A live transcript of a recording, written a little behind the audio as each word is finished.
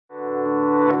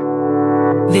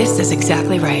This is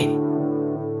exactly right.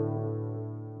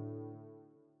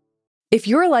 If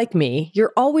you're like me,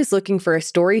 you're always looking for a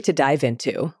story to dive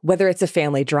into. Whether it's a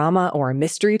family drama or a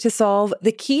mystery to solve,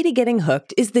 the key to getting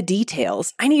hooked is the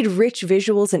details. I need rich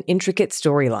visuals and intricate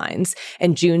storylines.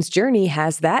 And June's Journey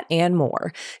has that and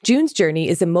more. June's Journey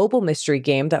is a mobile mystery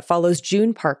game that follows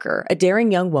June Parker, a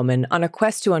daring young woman, on a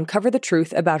quest to uncover the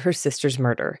truth about her sister's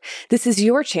murder. This is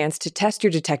your chance to test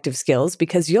your detective skills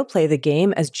because you'll play the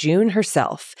game as June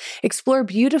herself. Explore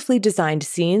beautifully designed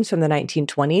scenes from the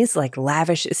 1920s, like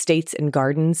lavish estates and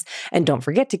gardens, and don't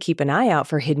forget to keep an eye out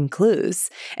for hidden clues.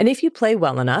 And if you play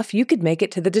well enough, you could make it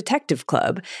to the Detective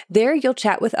Club. There, you'll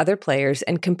chat with other players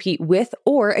and compete with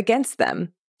or against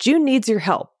them. June needs your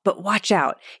help, but watch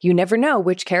out. You never know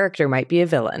which character might be a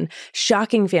villain.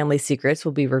 Shocking family secrets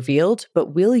will be revealed,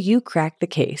 but will you crack the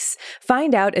case?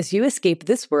 Find out as you escape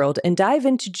this world and dive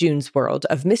into June's world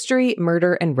of mystery,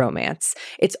 murder, and romance.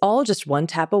 It's all just one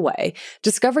tap away.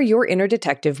 Discover your inner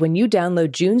detective when you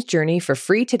download June's Journey for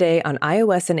free today on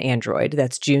iOS and Android.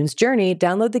 That's June's Journey.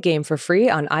 Download the game for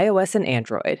free on iOS and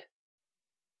Android.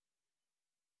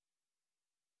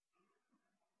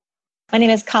 My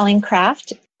name is Colleen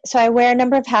Kraft. So I wear a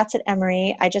number of hats at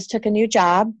Emory. I just took a new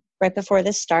job right before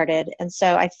this started. And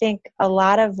so I think a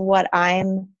lot of what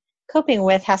I'm coping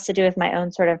with has to do with my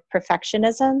own sort of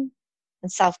perfectionism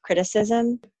and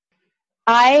self-criticism.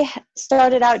 I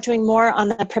started out doing more on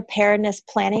the preparedness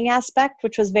planning aspect,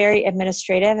 which was very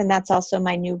administrative. And that's also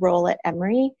my new role at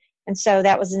Emory. And so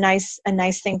that was a nice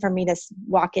thing for me to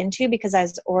walk into because I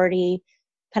was already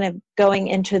kind of going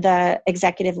into the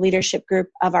executive leadership group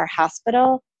of our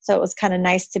hospital. So it was kind of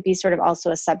nice to be sort of also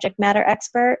a subject matter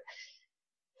expert.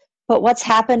 But what's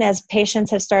happened as patients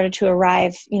have started to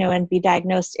arrive, and be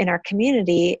diagnosed in our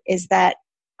community is that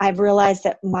I've realized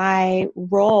that my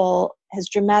role has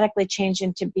dramatically changed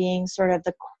into being sort of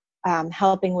the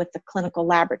helping with the clinical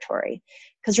laboratory.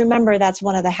 Because remember, that's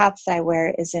one of the hats that I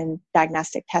wear is in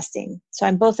diagnostic testing. So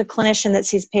I'm both a clinician that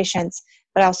sees patients,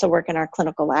 but I also work in our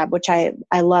clinical lab, which I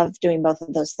love doing both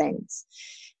of those things.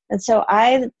 And so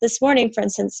I, this morning, for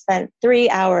instance, spent 3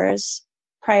 hours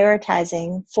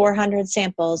prioritizing 400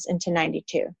 samples into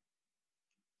 92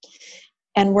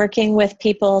 and working with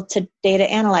people to data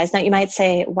analyze. Now, you might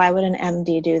say, why would an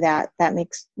MD do that? That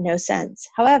makes no sense.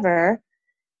 However,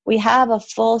 we have a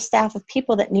full staff of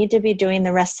people that need to be doing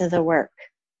the rest of the work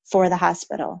for the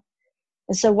hospital.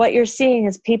 And so what you're seeing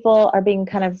is people are being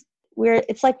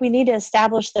it's like we need to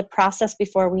establish the process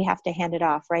before we have to hand it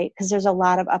off, right? Because there's a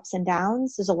lot of ups and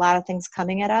downs. There's a lot of things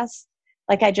coming at us.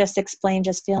 Like I just explained,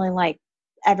 just feeling like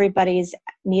everybody's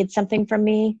needs something from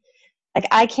me. Like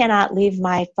I cannot leave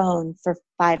my phone for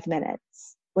 5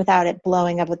 minutes without it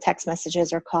blowing up with text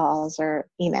messages or calls or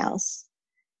emails.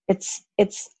 It's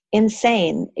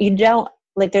insane.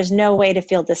 There's no way to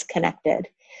feel disconnected.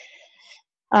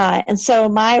 And so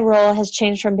my role has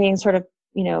changed from being sort of,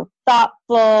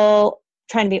 thoughtful,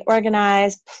 trying to be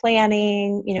organized,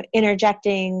 planning,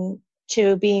 interjecting,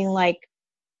 to being like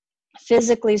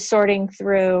physically sorting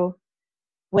through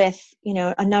with,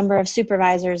 a number of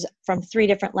supervisors from 3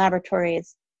 different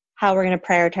laboratories, how we're going to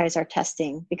prioritize our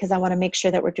testing, because I want to make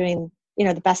sure that we're doing,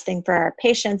 the best thing for our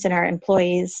patients and our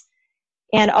employees,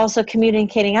 and also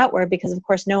communicating outward, because of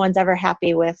course no one's ever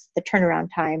happy with the turnaround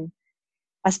time,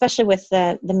 especially with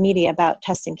the media about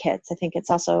testing kits. I think it's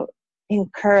also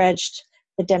encouraged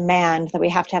the demand that we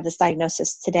have to have this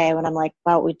diagnosis today, when I'm like,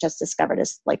 well, we just discovered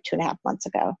this like 2.5 months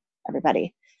ago,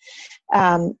 everybody.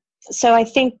 So I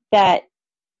think that,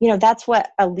 that's what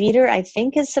a leader, I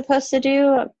think, is supposed to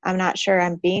do. I'm not sure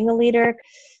I'm being a leader,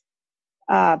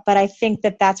 but I think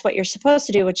that that's what you're supposed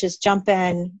to do, which is jump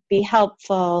in, be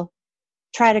helpful,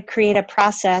 try to create a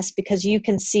process because you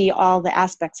can see all the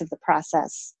aspects of the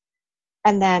process,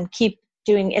 and then keep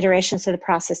doing iterations of the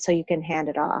process so you can hand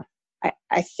it off.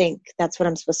 I think that's what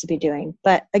I'm supposed to be doing.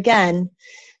 But again,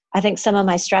 I think some of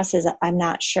my stress is I'm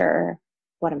not sure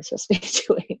what I'm supposed to be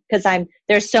doing because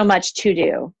there's so much to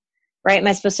do, right? Am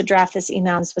I supposed to draft this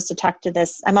email? I'm supposed to talk to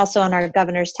this. I'm also on our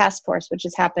governor's task force, which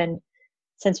has happened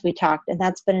since we talked, and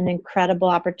that's been an incredible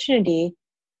opportunity.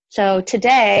 So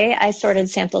today I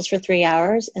sorted samples for 3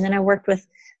 hours, and then I worked with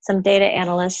some data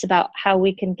analysts about how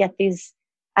we can get these.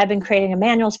 I've been creating a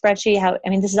manual spreadsheet.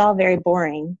 This is all very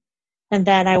boring. And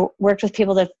then I worked with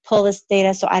people to pull this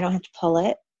data so I don't have to pull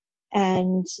it.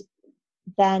 And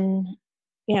then,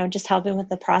 just helping with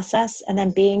the process, and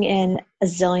then being in a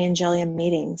jillion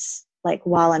meetings, like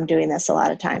while I'm doing this a lot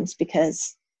of times,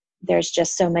 because there's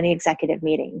just so many executive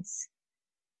meetings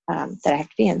that I have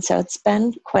to be in. So it's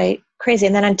been quite crazy.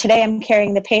 And then today I'm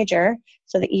carrying the pager.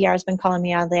 So the ER has been calling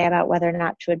me all day about whether or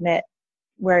not to admit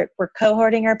we're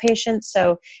cohorting our patients.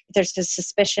 So if there's a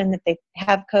suspicion that they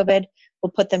have COVID,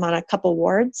 we'll put them on a couple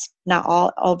wards, not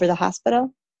all over the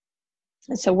hospital.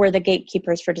 And so we're the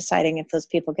gatekeepers for deciding if those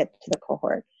people get to the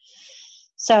cohort.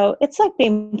 So it's like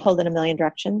being pulled in a million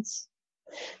directions.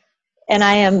 And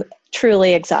I am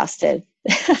truly exhausted,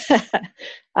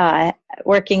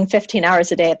 working 15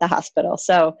 hours a day at the hospital.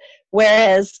 So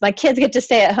whereas my kids get to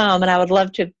stay at home and I would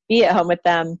love to be at home with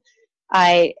them,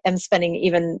 I am spending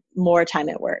even more time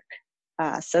at work.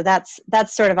 So that's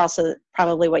sort of also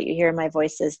probably what you hear in my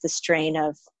voice is the strain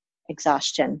of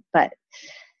exhaustion. But,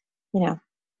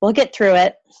 we'll get through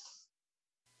it.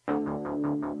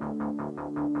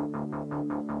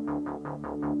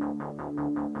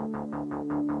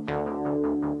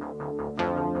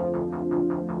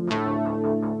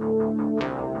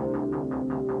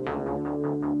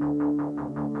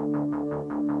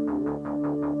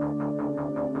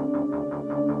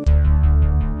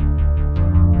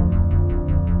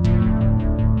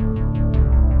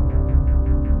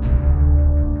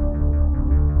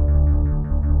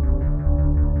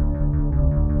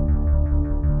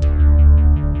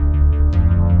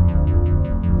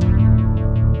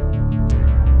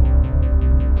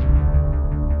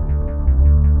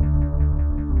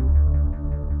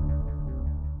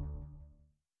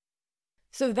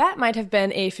 So that might have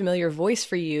been a familiar voice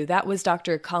for you. That was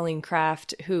Dr. Colleen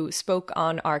Kraft, who spoke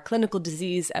on our clinical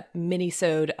disease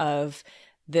minisode of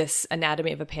this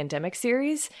Anatomy of a Pandemic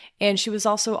series. And she was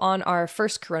also on our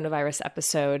first coronavirus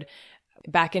episode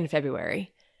back in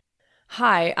February.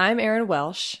 Hi, I'm Erin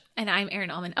Welsh. And I'm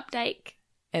Erin Allman Updike.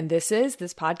 And this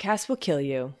podcast will kill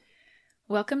you.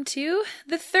 Welcome to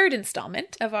the third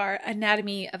installment of our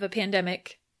Anatomy of a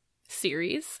Pandemic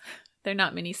series. They're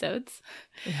not minisodes.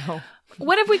 No.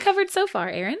 What have we covered so far,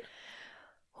 Erin?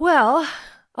 Well,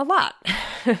 a lot.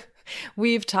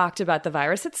 We've talked about the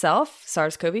virus itself,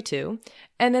 SARS-CoV-2,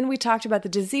 and then we talked about the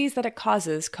disease that it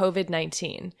causes,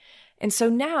 COVID-19. And so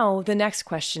now the next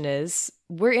question is,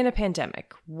 we're in a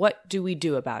pandemic. What do we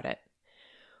do about it?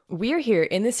 We are here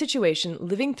in this situation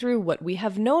living through what we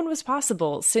have known was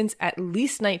possible since at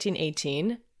least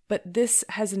 1918, but this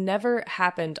has never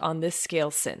happened on this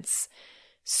scale since.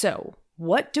 So,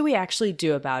 what do we actually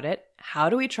do about it? How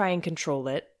do we try and control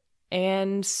it?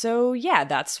 And so,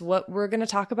 that's what we're going to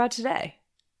talk about today.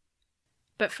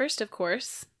 But first, of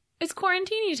course, it's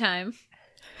quarantine time.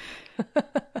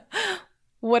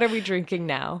 What are we drinking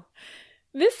now?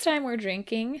 This time we're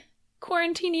drinking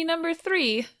quarantini number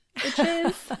 3, which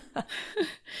is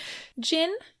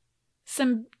gin,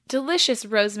 some delicious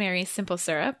rosemary simple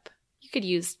syrup. You could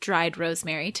use dried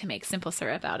rosemary to make simple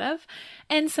syrup out of,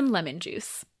 and some lemon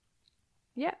juice.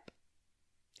 Yep.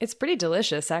 It's pretty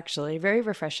delicious, actually. Very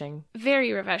refreshing.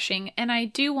 Very refreshing. And I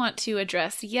do want to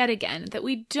address yet again that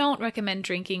we don't recommend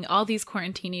drinking all these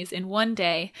quarantinis in one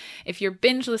day. If you're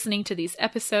binge listening to these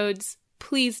episodes,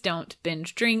 please don't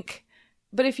binge drink.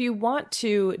 But if you want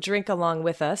to drink along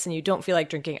with us and you don't feel like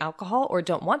drinking alcohol or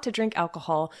don't want to drink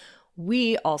alcohol,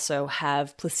 we also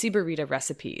have Placebo-Rita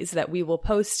recipes that we will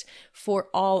post for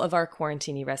all of our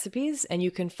quarantini recipes, and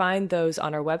you can find those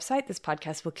on our website,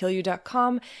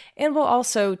 thispodcastwillkillyou.com, and we'll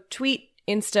also tweet,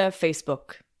 Insta,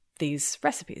 Facebook these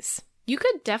recipes. You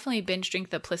could definitely binge drink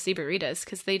the Placebo-Ritas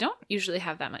because they don't usually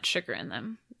have that much sugar in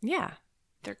them. Yeah.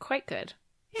 They're quite good.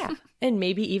 Yeah. And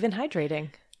maybe even hydrating.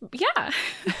 Yeah.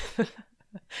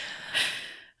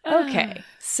 Okay,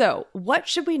 so what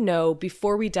should we know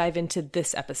before we dive into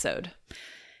this episode?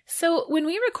 So when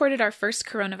we recorded our first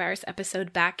coronavirus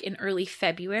episode back in early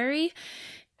February,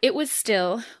 it was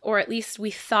still, or at least we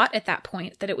thought at that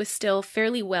point, that it was still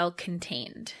fairly well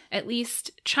contained. At least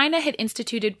China had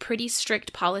instituted pretty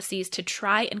strict policies to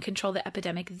try and control the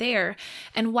epidemic there.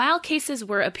 And while cases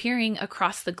were appearing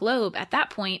across the globe at that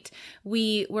point,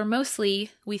 we were mostly,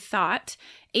 we thought,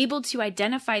 able to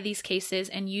identify these cases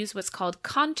and use what's called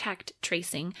contact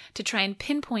tracing to try and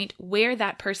pinpoint where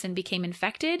that person became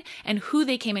infected and who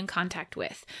they came in contact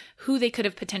with, who they could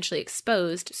have potentially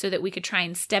exposed, so that we could try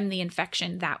and stem the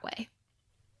infection that way.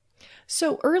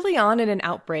 So early on in an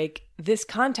outbreak, this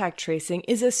contact tracing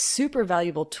is a super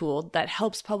valuable tool that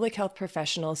helps public health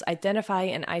professionals identify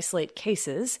and isolate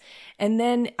cases, and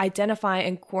then identify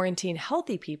and quarantine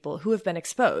healthy people who have been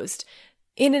exposed,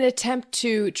 in an attempt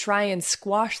to try and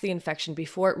squash the infection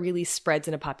before it really spreads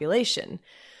in a population.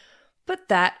 But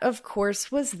that, of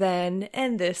course, was then,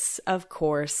 and this, of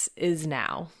course, is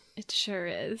now. It sure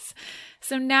is.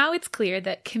 So now it's clear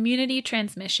that community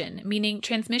transmission, meaning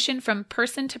transmission from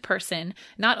person to person,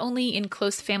 not only in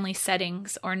close family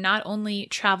settings or not only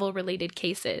travel-related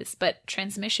cases, but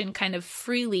transmission kind of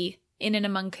freely in and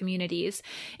among communities,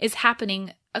 is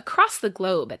happening across the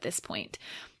globe at this point,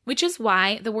 which is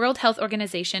why the World Health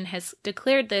Organization has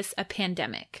declared this a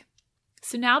pandemic.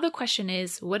 So now the question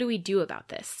is, what do we do about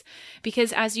this?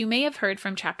 Because as you may have heard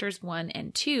from chapters 1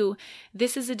 and 2,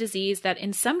 this is a disease that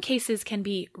in some cases can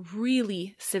be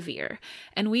really severe,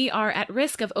 and we are at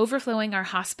risk of overflowing our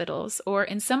hospitals, or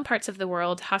in some parts of the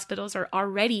world, hospitals are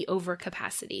already over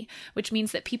capacity, which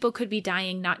means that people could be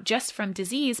dying not just from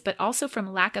disease, but also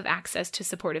from lack of access to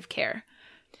supportive care.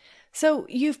 So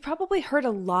you've probably heard a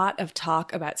lot of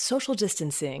talk about social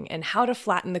distancing and how to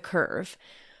flatten the curve.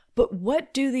 But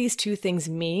what do these two things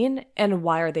mean, and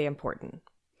why are they important?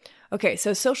 Okay,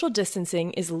 so social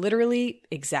distancing is literally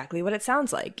exactly what it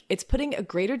sounds like. It's putting a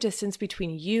greater distance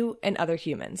between you and other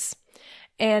humans.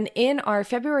 And in our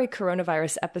February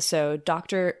coronavirus episode,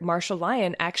 Dr. Marshall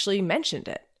Lyon actually mentioned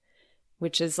it,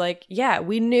 which is like, yeah,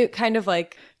 we knew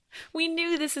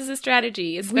this is a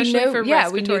strategy, especially for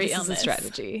respiratory illness. Is a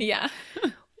strategy. Yeah.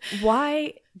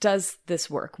 Why does this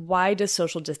work? Why does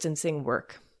social distancing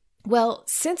work? Well,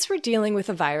 since we're dealing with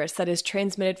a virus that is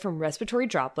transmitted from respiratory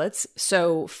droplets,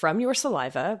 so from your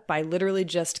saliva, by literally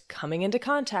just coming into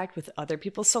contact with other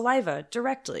people's saliva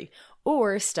directly,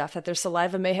 or stuff that their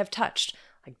saliva may have touched,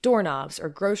 like doorknobs or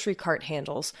grocery cart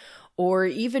handles, or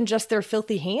even just their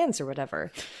filthy hands or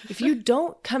whatever. If you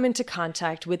don't come into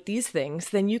contact with these things,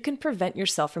 then you can prevent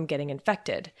yourself from getting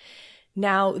infected.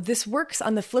 Now, this works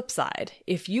on the flip side.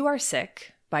 If you are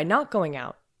sick by not going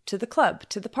out, to the club,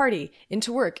 to the party,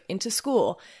 into work, into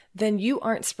school, then you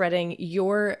aren't spreading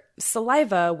your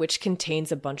saliva, which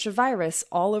contains a bunch of virus,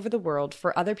 all over the world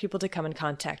for other people to come in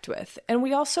contact with. And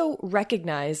we also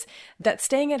recognize that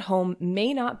staying at home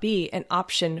may not be an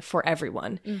option for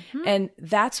everyone. Mm-hmm. And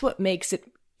that's what makes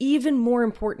it even more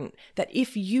important that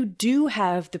if you do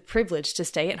have the privilege to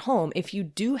stay at home, if you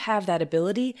do have that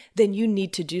ability, then you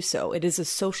need to do so. It is a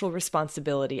social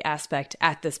responsibility aspect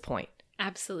at this point.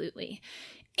 Absolutely.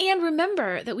 And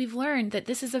remember that we've learned that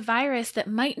this is a virus that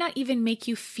might not even make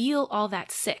you feel all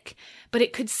that sick, but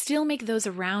it could still make those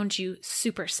around you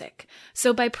super sick.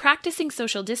 So by practicing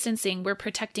social distancing, we're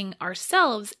protecting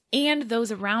ourselves and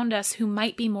those around us who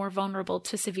might be more vulnerable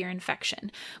to severe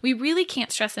infection. We really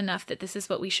can't stress enough that this is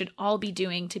what we should all be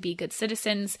doing to be good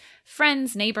citizens,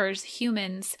 friends, neighbors,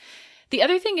 humans. The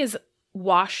other thing is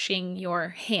washing your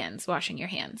hands.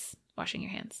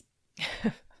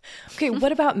 Okay,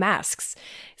 what about masks?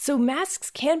 So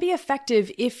masks can be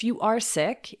effective if you are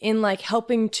sick in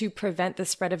helping to prevent the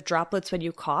spread of droplets when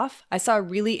you cough. I saw a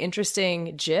really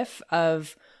interesting GIF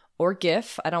or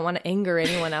GIF. I don't want to anger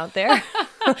anyone out there.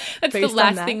 That's the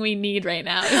last thing we need right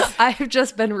now. I have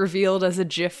just been revealed as a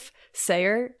GIF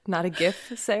sayer, not a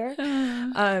GIF sayer.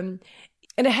 And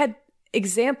it had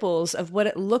examples of what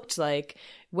it looked like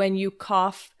when you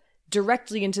cough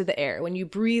directly into the air, when you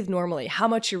breathe normally, how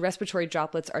much your respiratory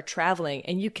droplets are traveling,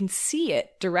 and you can see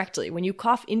it directly when you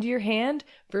cough into your hand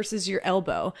versus your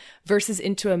elbow versus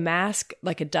into a mask,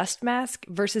 like a dust mask,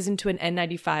 versus into an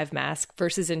N95 mask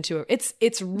versus into it's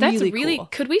really cool. Cool.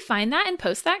 Could we find that and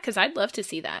post that? Because I'd love to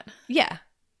see that. Yeah.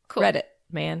 Cool. Reddit,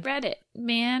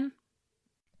 man.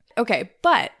 Okay,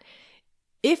 but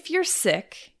if you're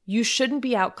sick, you shouldn't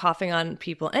be out coughing on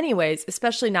people anyways,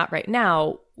 especially not right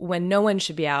now when no one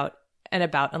should be out and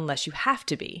about unless you have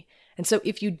to be. And so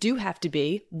if you do have to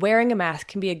be, wearing a mask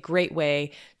can be a great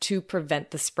way to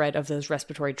prevent the spread of those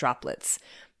respiratory droplets.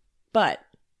 But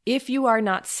if you are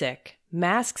not sick,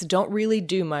 masks don't really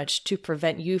do much to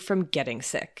prevent you from getting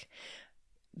sick.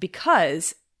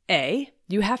 Because A,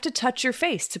 you have to touch your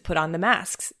face to put on the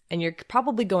masks, and you're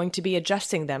probably going to be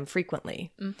adjusting them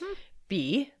frequently. Mm-hmm.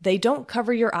 B, they don't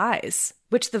cover your eyes,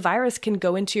 which the virus can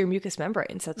go into your mucous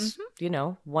membranes. That's,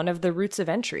 one of the routes of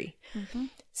entry. Mm-hmm.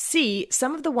 C,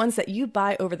 some of the ones that you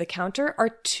buy over the counter are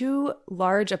too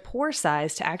large a pore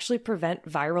size to actually prevent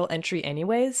viral entry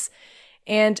anyways.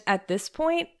 And at this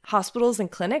point, hospitals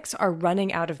and clinics are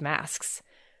running out of masks.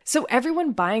 So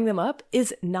everyone buying them up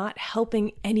is not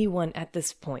helping anyone at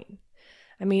this point.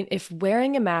 I mean, if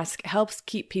wearing a mask helps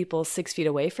keep people 6 feet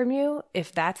away from you,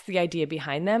 if that's the idea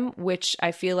behind them, which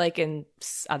I feel like in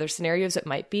other scenarios it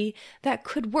might be, that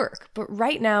could work. But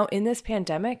right now in this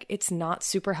pandemic, it's not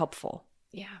super helpful.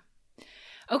 Yeah.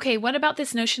 Okay, what about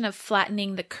this notion of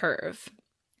flattening the curve?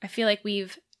 I feel like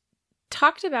we've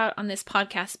talked about on this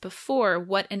podcast before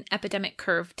what an epidemic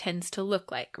curve tends to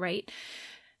look like, right?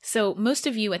 So most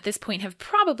of you at this point have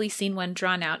probably seen one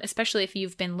drawn out, especially if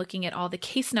you've been looking at all the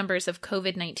case numbers of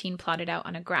COVID-19 plotted out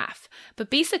on a graph. But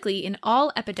basically, in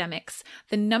all epidemics,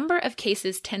 the number of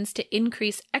cases tends to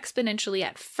increase exponentially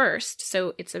at first,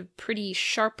 so it's a pretty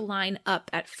sharp line up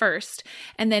at first,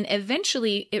 and then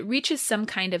eventually it reaches some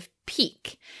kind of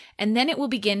peak, and then it will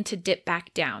begin to dip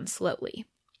back down slowly.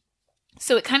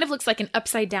 So it kind of looks like an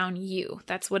upside down U.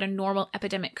 That's what a normal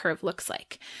epidemic curve looks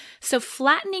like. So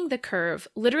flattening the curve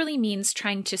literally means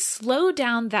trying to slow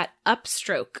down that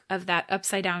upstroke of that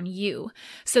upside down U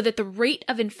so that the rate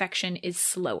of infection is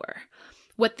slower.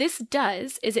 What this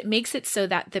does is it makes it so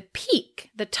that the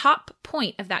peak, the top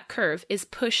point of that curve, is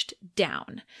pushed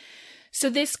down.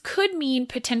 So this could mean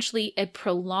potentially a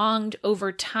prolonged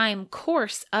over time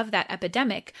course of that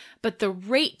epidemic, but the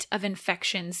rate of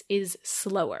infections is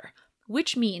slower.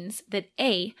 Which means that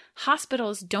A,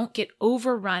 hospitals don't get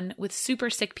overrun with super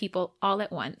sick people all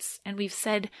at once. And we've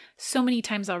said so many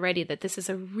times already that this is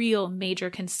a real major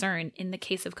concern in the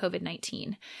case of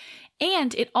COVID-19.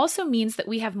 And it also means that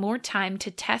we have more time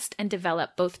to test and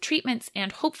develop both treatments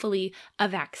and hopefully a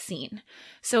vaccine.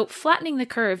 So flattening the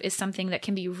curve is something that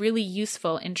can be really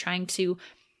useful in trying to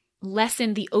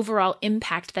lessen the overall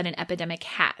impact that an epidemic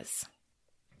has.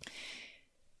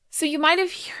 So you might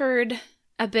have heard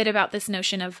a bit about this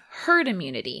notion of herd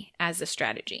immunity as a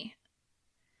strategy.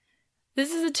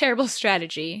 This is a terrible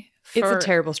strategy. It's a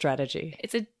terrible strategy.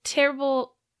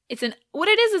 What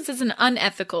it is an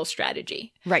unethical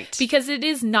strategy. Right. Because it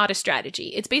is not a strategy.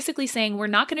 It's basically saying we're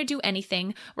not going to do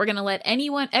anything. We're going to let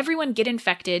everyone get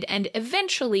infected, and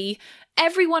eventually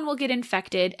everyone will get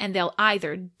infected and they'll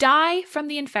either die from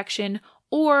the infection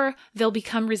or they'll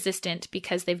become resistant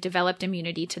because they've developed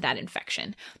immunity to that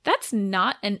infection. That's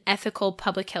not an ethical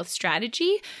public health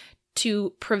strategy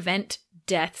to prevent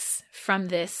deaths from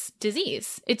this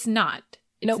disease. It's not.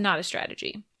 It's not a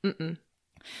strategy. Mm-mm.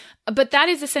 But that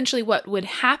is essentially what would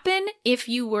happen if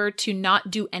you were to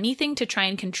not do anything to try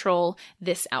and control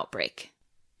this outbreak.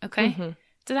 Okay? Mm-hmm.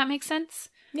 Does that make sense?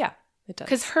 Yeah.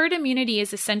 Because herd immunity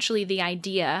is essentially the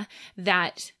idea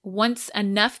that once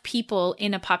enough people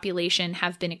in a population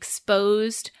have been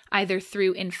exposed either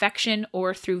through infection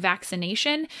or through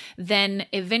vaccination, then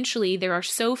eventually there are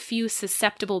so few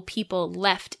susceptible people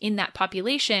left in that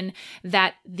population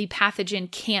that the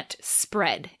pathogen can't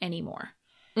spread anymore.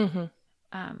 Mm-hmm.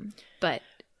 But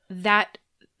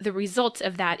the result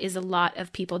of that is a lot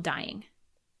of people dying.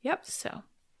 Yep. So.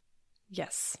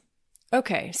 Yes.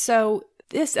 Okay, so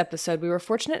this episode, we were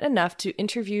fortunate enough to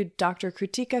interview Dr.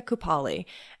 Kritika Kupali,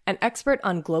 an expert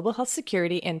on global health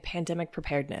security and pandemic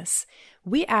preparedness.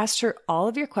 We asked her all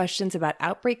of your questions about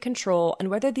outbreak control and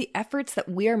whether the efforts that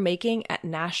we are making at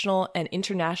national and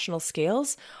international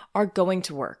scales are going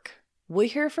to work. We'll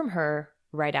hear from her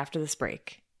right after this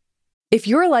break. If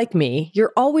you're like me,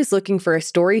 you're always looking for a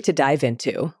story to dive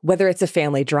into. Whether it's a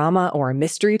family drama or a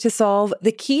mystery to solve,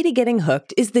 the key to getting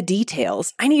hooked is the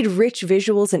details. I need rich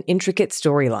visuals and intricate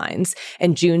storylines,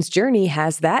 and June's Journey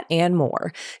has that and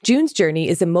more. June's Journey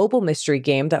is a mobile mystery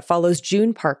game that follows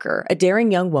June Parker, a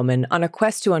daring young woman, on a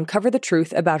quest to uncover the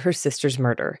truth about her sister's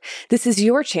murder. This is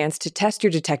your chance to test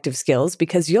your detective skills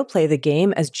because you'll play the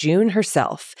game as June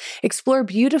herself. Explore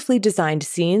beautifully designed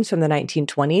scenes from the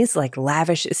 1920s, like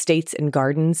lavish estates and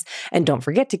gardens, and don't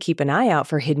forget to keep an eye out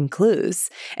for hidden clues.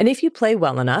 And if you play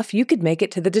well enough, you could make it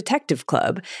to the Detective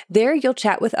Club. There, you'll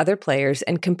chat with other players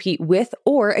and compete with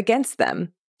or against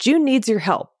them. June needs your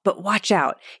help, but watch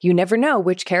out. You never know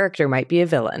which character might be a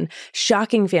villain.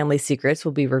 Shocking family secrets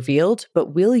will be revealed,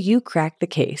 but will you crack the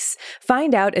case?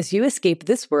 Find out as you escape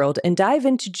this world and dive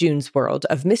into June's world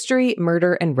of mystery,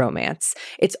 murder, and romance.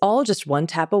 It's all just one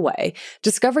tap away.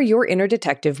 Discover your inner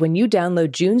detective when you download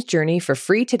June's Journey for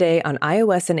free today on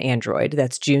iOS and Android.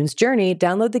 That's June's Journey.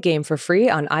 Download the game for free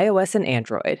on iOS and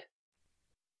Android.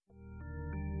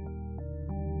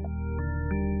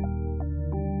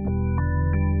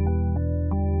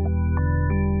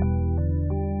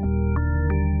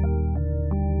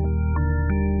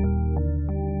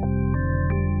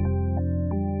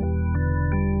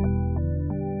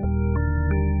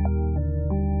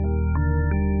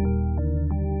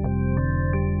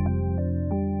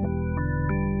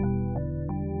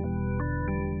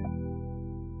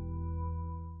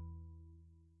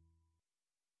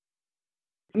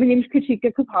 My name is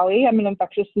Kritika Kupali. I'm an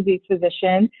infectious disease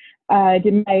physician. I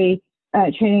did my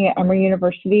training at Emory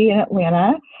University in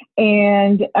Atlanta.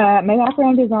 And my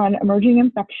background is on emerging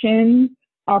infections,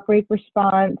 outbreak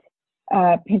response,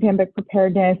 pandemic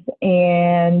preparedness,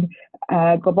 and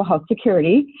global health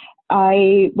security.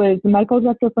 I was the medical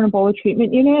director for an Ebola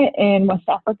treatment unit in West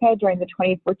Africa during the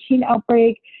 2014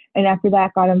 outbreak. And after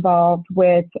that, got involved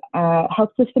with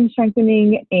health system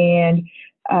strengthening and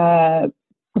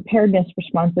preparedness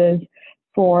responses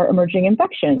for emerging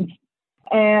infections.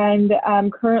 And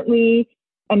currently,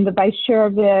 I'm the vice chair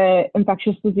of the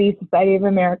Infectious Disease Society of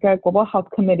America Global Health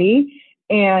Committee.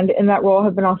 And in that role,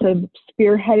 have been also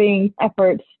spearheading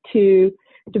efforts to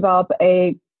develop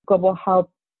a global health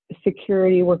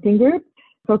security working group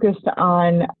focused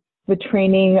on the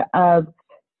training of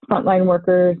frontline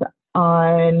workers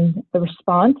on the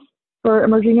response for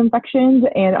emerging infections,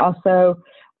 and also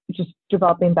just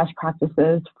developing best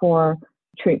practices for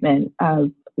treatment of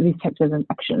these types of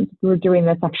infections. We were doing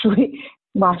this actually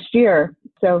last year,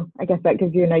 so I guess that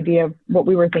gives you an idea of what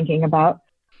we were thinking about.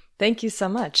 Thank you so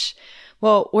much.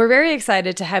 Well, we're very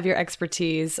excited to have your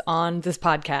expertise on this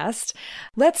podcast.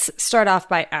 Let's start off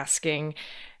by asking,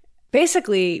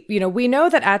 basically, we know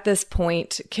that at this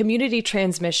point, community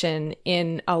transmission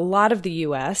in a lot of the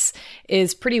U.S.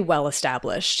 is pretty well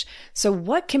established. So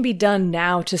what can be done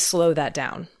now to slow that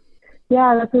down?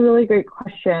 Yeah, that's a really great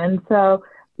question. So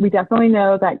we definitely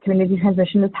know that community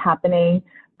transmission is happening.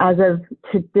 As of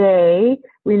today,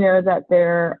 we know that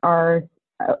there are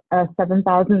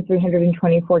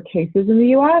 7,324 cases in the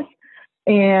U.S.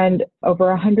 and over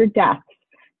 100 deaths.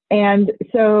 And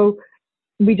so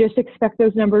we just expect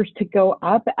those numbers to go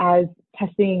up as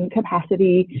testing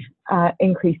capacity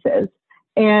increases.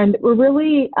 And we're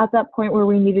really at that point where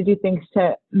we need to do things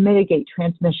to mitigate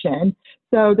transmission.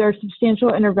 So there are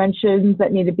substantial interventions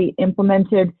that need to be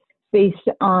implemented based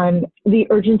on the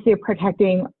urgency of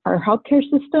protecting our healthcare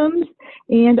systems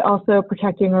and also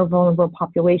protecting our vulnerable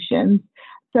populations.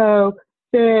 So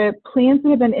the plans that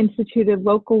have been instituted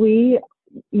locally,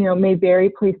 may vary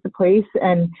place to place,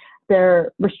 and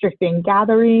they're restricting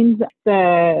gatherings.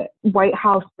 The White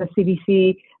House, the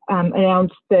CDC,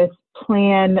 announced this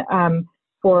plan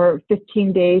for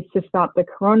 15 days to stop the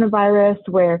coronavirus,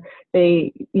 where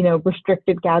they,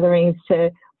 restricted gatherings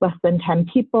to less than 10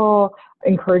 people,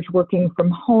 encourage working from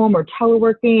home or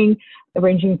teleworking,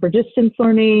 arranging for distance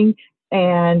learning,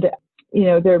 and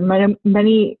there are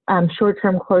many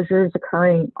short-term closures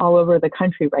occurring all over the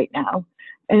country right now.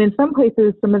 And in some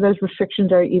places, some of those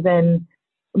restrictions are even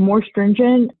more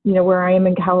stringent. Where I am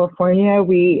in California,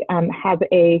 we have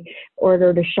a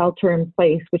order to shelter in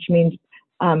place, which means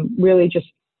really just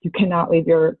you cannot leave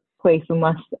your place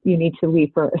unless you need to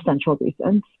leave for essential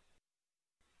reasons.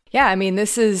 Yeah, I mean,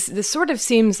 this sort of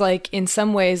seems like, in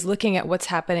some ways, looking at what's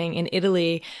happening in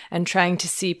Italy and trying to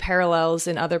see parallels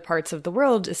in other parts of the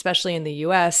world, especially in the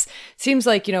US, seems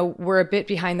like, we're a bit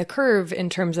behind the curve in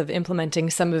terms of implementing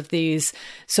some of these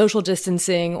social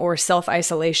distancing or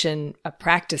self-isolation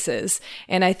practices.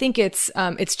 And I think it's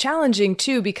challenging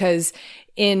too, because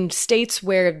in states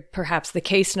where perhaps the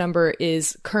case number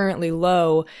is currently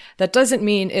low, that doesn't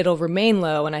mean it'll remain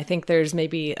low. And I think there's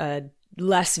maybe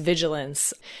less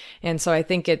vigilance. And so I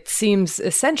think it seems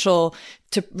essential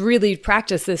to really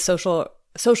practice this social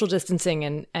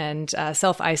distancing and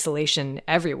self-isolation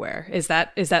everywhere. Is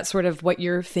that sort of what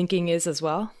your thinking is as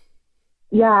well?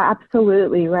 Yeah,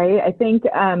 absolutely. Right. I think,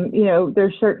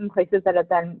 there's certain places that have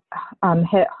been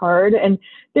hit hard, and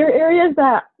there are areas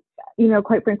that,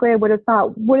 quite frankly, I would have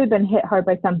thought would have been hit hard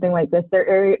by something like this. There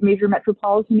are major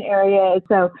metropolitan areas.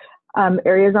 So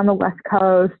areas on the West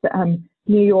Coast,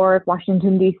 New York,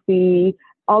 Washington, D.C.,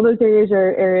 all those areas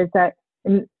are areas that,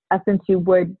 in essence, you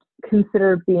would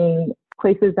consider being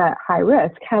places at high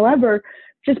risk. However,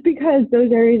 just because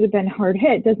those areas have been hard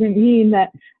hit doesn't mean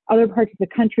that other parts of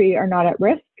the country are not at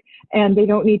risk, and they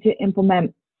don't need to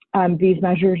implement these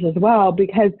measures as well,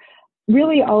 because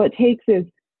really all it takes is,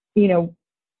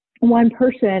 one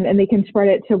person, and they can spread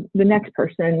it to the next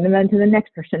person and then to the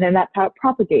next person, and that's how it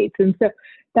propagates. And so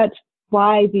that's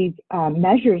why these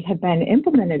measures have been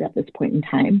implemented at this point in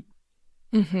time.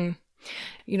 Mm-hmm.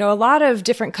 A lot of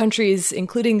different countries,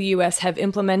 including the U.S., have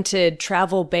implemented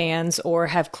travel bans or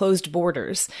have closed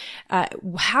borders.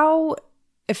 How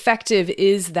effective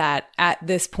is that at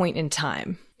this point in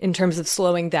time in terms of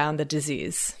slowing down the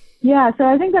disease? Yeah, so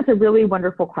I think that's a really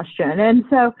wonderful question. And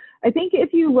so I think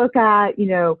if you look at,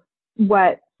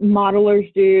 what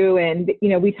modelers do, and,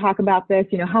 we talk about this,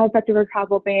 how effective are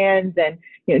travel bans, and,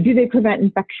 do they prevent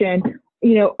infection?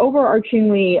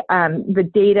 Overarchingly, the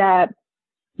data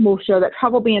will show that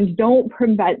travel bans don't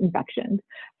prevent infections.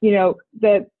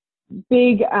 The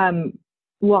big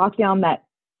lockdown that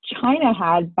China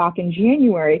had back in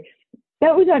January,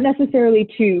 that was not necessarily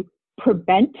to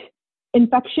prevent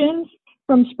infections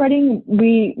from spreading.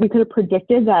 We could have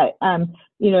predicted that,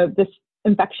 this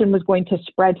infection was going to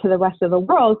spread to the rest of the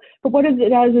world. But what it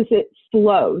does is it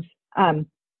slows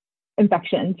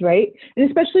infections, right? And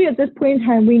especially at this point in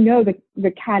time, we know that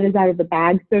the cat is out of the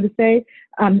bag, so to say,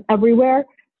 everywhere.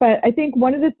 But I think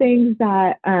one of the things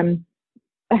that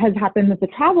has happened with the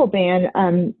travel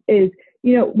ban is,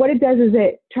 what it does is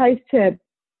it tries to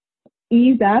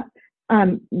ease up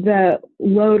the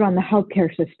load on the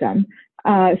healthcare system.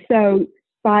 So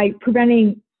by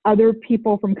preventing other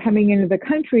people from coming into the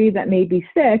country that may be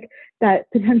sick, that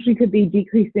potentially could be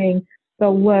decreasing the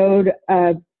load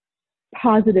of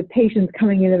positive patients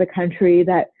coming into the country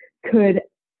that could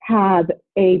have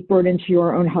a burden to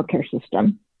your own healthcare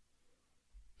system.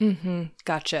 Mm-hmm.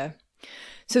 Gotcha.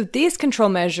 So these control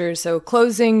measures, so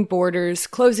closing borders,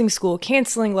 closing school,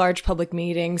 canceling large public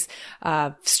meetings,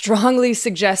 strongly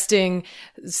suggesting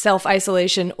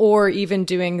self-isolation, or even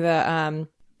doing the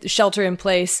shelter in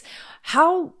place,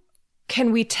 how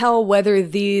can we tell whether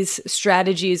these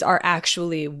strategies are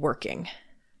actually working?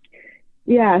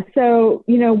 Yeah, so,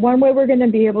 one way we're going to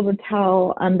be able to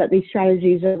tell that these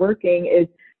strategies are working is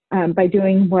by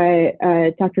doing what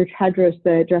Dr. Tedros,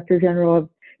 the Director General of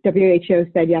WHO,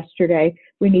 said yesterday.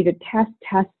 We need to test.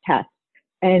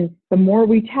 And the more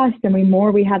we test and the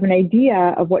more we have an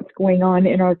idea of what's going on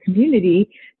in our community,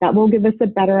 that will give us a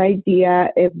better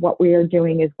idea if what we are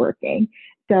doing is working.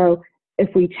 So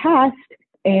if we test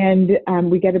and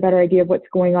we get a better idea of what's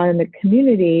going on in the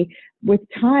community, with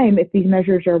time, if these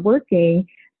measures are working,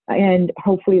 and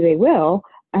hopefully they will,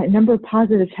 a number of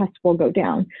positive tests will go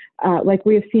down, like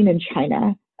we have seen in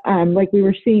China, like we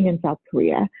were seeing in South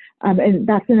Korea. And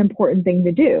that's an important thing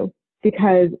to do,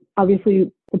 because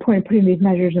obviously the point of putting these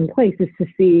measures in place is to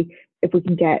see if we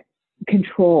can get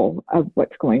control of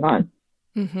what's going on.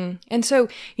 Mm-hmm. And so,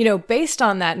 based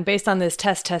on that and based on this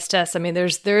test, I mean,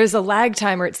 there is a lag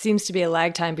time, or it seems to be a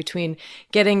lag time between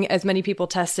getting as many people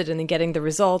tested and then getting the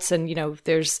results. And,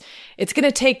 it's going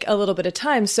to take a little bit of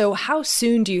time. So how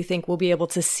soon do you think we'll be able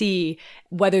to see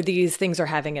whether these things are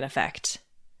having an effect?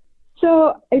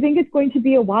 So I think it's going to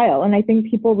be a while. And I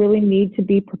think people really need to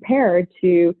be prepared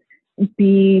to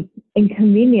be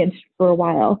inconvenienced for a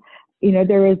while.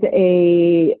 There is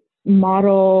a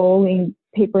modeling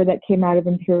paper that came out of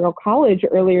Imperial College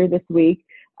earlier this week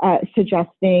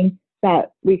suggesting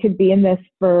that we could be in this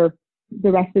for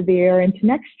the rest of the year into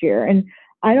next year. And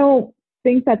I don't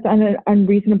think that's an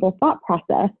unreasonable thought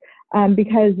process,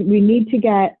 because we need to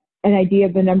get an idea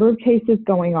of the number of cases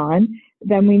going on.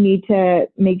 Then we need to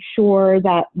make sure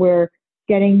that we're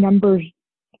getting numbers,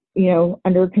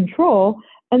 under control.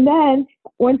 And then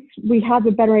once we have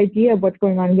a better idea of what's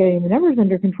going on and getting the numbers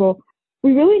under control,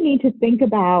 we really need to think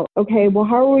about, okay, well,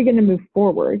 how are we going to move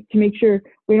forward to make sure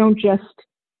we don't just,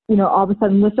 all of a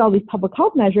sudden list all these public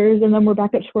health measures and then we're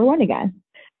back at square one again.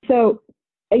 So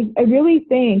I really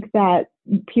think that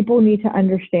people need to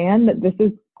understand that this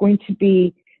is going to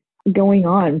be going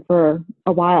on for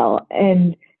a while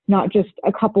and not just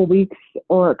a couple weeks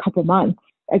or a couple months.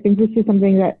 I think this is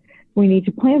something that we need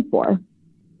to plan for.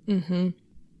 Mm-hmm.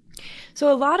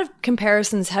 So a lot of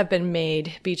comparisons have been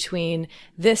made between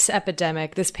this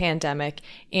epidemic, this pandemic,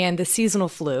 and the seasonal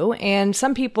flu. And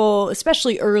some people,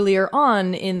 especially earlier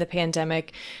on in the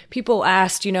pandemic, people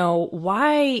asked,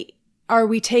 why are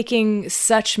we taking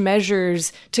such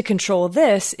measures to control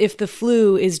this if the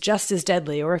flu is just as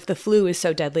deadly, or if the flu is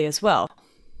so deadly as well?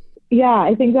 Yeah,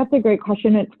 I think that's a great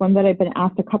question. It's one that I've been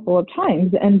asked a couple of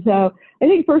times. And so I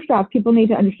think first off, people need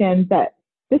to understand that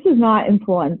this is not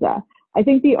influenza. I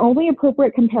think the only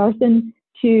appropriate comparison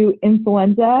to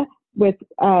influenza with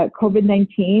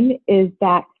COVID-19 is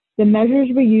that the measures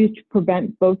we use to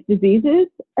prevent both diseases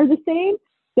are the same.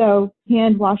 So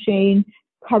hand washing,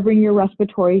 covering your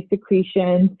respiratory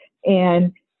secretions,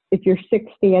 and if you're sick,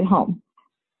 stay at home.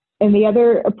 And the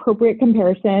other appropriate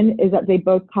comparison is that they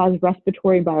both cause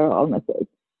respiratory viral illnesses.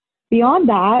 Beyond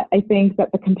that, I think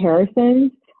that the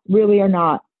comparisons really are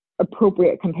not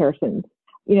appropriate comparisons.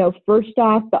 First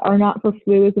off, the R naught for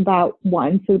flu is about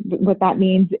 1. So what that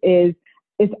means is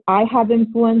if I have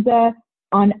influenza,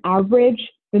 on average,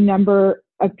 the number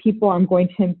of people I'm going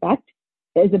to infect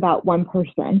is about 1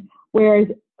 person. Whereas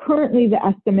currently the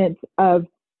estimates of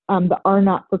the R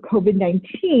naught for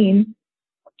COVID-19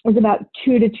 is about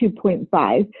 2 to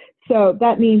 2.5. So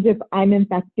that means if I'm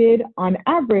infected, on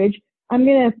average, I'm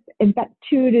going to infect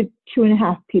 2 to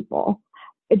 2.5 people.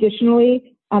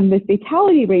 Additionally, the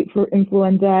fatality rate for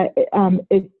influenza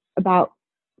is about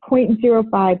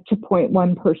 0.05 to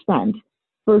 0.1%,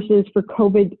 versus for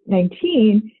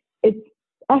COVID-19, it's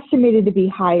estimated to be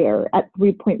higher at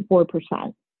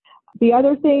 3.4%. The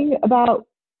other thing about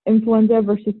influenza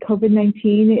versus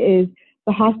COVID-19 is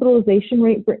the hospitalization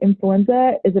rate for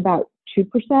influenza is about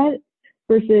 2%,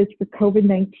 versus for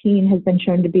COVID-19 has been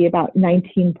shown to be about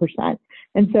 19%.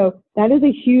 And so that is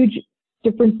a huge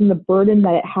difference in the burden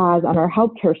that it has on our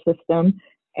healthcare system.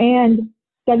 And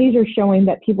studies are showing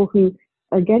that people who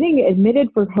are getting admitted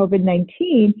for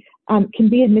COVID-19 can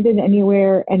be admitted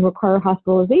anywhere and require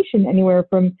hospitalization anywhere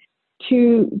from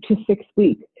 2 to 6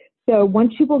 weeks. So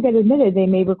once people get admitted, they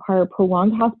may require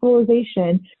prolonged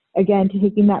hospitalization, again,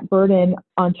 taking that burden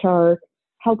onto our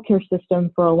healthcare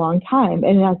system for a long time.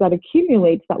 And as that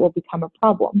accumulates, that will become a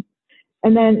problem.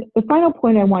 And then the final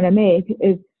point I want to make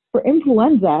is for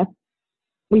influenza,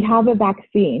 we have a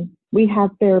vaccine, we have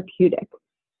therapeutics.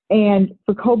 And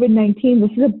for COVID-19,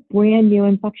 this is a brand new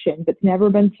infection that's never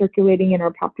been circulating in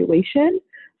our population.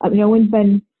 No one's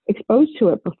been exposed to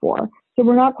it before. So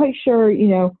we're not quite sure,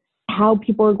 how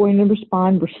people are going to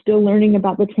respond. We're still learning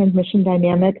about the transmission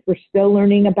dynamics. We're still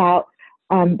learning about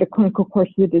the clinical course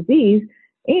of the disease.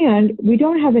 And we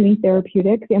don't have any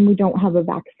therapeutics and we don't have a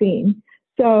vaccine.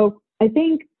 So I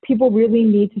think people really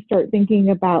need to start thinking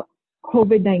about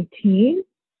COVID-19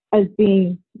 as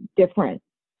being different.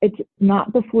 It's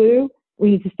not the flu.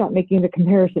 We need to stop making the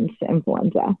comparisons to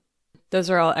influenza. Those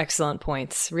are all excellent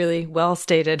points. Really well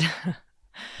stated.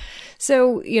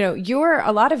 So,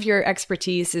 a lot of your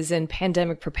expertise is in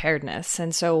pandemic preparedness.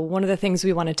 And so one of the things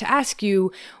we wanted to ask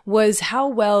you was how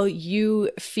well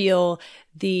you feel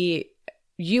the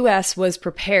U.S. was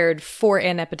prepared for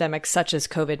an epidemic such as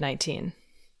COVID-19.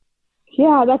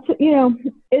 Yeah, that's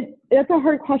a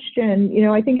hard question.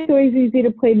 I think it's always easy to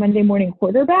play Monday morning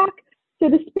quarterback, so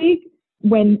to speak,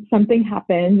 when something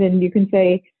happens and you can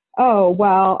say, oh,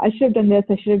 well, I should have done this,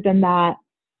 I should have done that,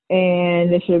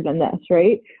 and I should have done this,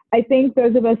 right? I think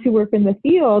those of us who work in the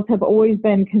field have always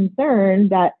been concerned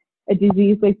that a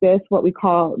disease like this, what we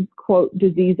call, quote,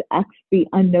 disease X, the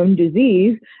unknown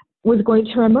disease, was going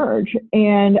to emerge.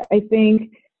 And I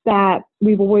think that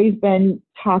we've always been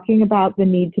talking about the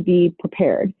need to be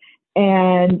prepared.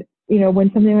 And,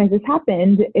 when something like this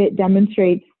happened, it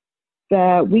demonstrates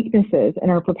the weaknesses in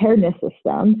our preparedness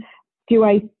system. Do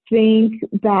I think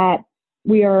that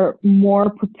we are more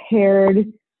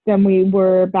prepared than we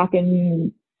were back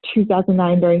in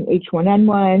 2009 during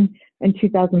H1N1 and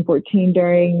 2014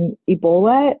 during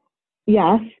Ebola?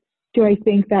 Yes. Do I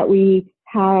think that we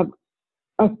have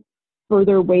a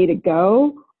further way to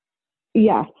go?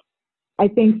 Yes. I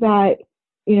think that,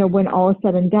 when all is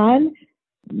said and done,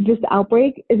 this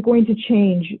outbreak is going to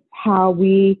change how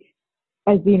we,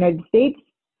 as the United States,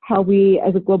 how we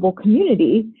as a global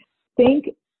community think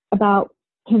about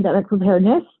pandemic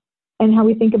preparedness and how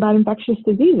we think about infectious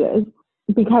diseases,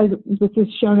 because this has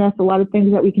shown us a lot of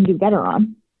things that we can do better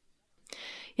on.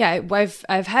 Yeah,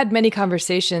 I've had many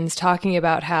conversations talking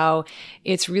about how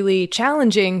it's really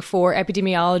challenging for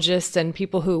epidemiologists and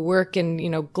people who work in,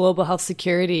 global health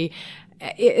security.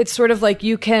 It's sort of like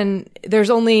you can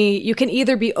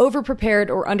either be over-prepared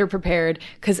or under-prepared,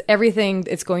 because everything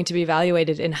is going to be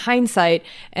evaluated in hindsight,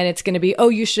 and it's going to be, oh,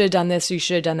 you should have done this, or you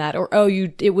should have done that, or oh,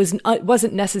 it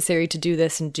wasn't necessary to do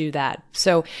this and do that.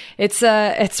 So it's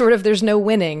sort of, there's no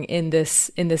winning in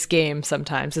this game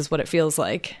sometimes, is what it feels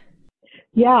like.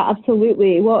 Yeah,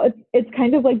 absolutely. Well, it's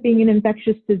kind of like being an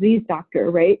infectious disease doctor,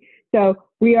 right? So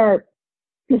the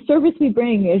service we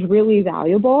bring is really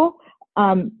valuable.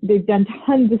 They've done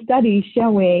tons of studies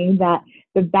showing that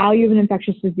the value of an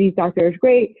infectious disease doctor is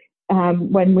great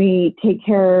when we take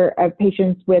care of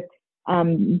patients with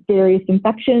various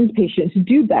infections. Patients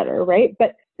do better, right?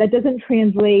 But that doesn't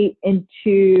translate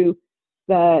into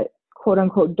the quote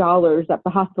unquote dollars that the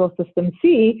hospital systems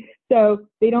see. So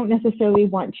they don't necessarily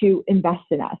want to invest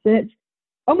in us. And it's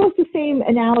almost the same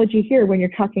analogy here when you're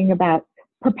talking about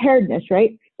preparedness,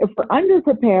 right? If we're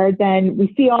underprepared, then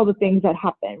we see all the things that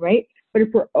happen, right? But if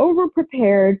we're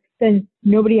over-prepared, then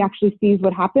nobody actually sees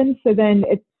what happens. So then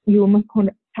you almost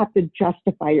have to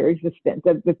justify your existence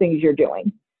of the things you're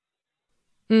doing.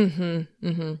 Mm-hmm.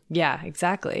 Mm-hmm. Yeah,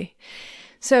 exactly.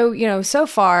 So, so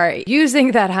far,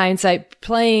 using that hindsight,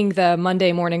 playing the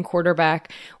Monday morning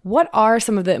quarterback, what are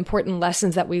some of the important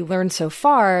lessons that we learned so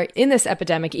far in this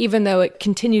epidemic, even though it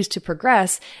continues to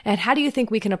progress? And how do you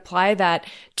think we can apply that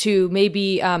to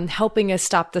maybe helping us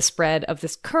stop the spread of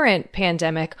this current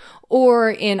pandemic,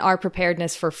 or in our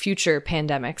preparedness for future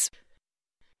pandemics?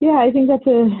 Yeah, I think that's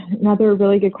another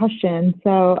really good question.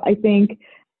 So I think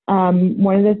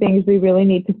one of the things we really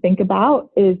need to think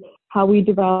about is how we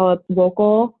develop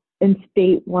local and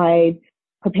statewide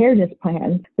preparedness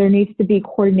plans. There needs to be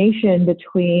coordination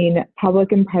between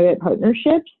public and private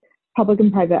partnerships, public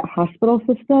and private hospital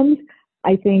systems.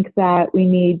 I think that we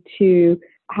need to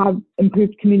have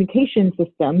improved communication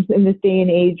systems in this day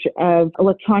and age of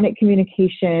electronic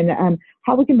communication,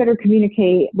 how we can better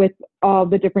communicate with all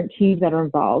the different teams that are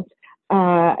involved.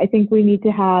 I think we need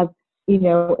to have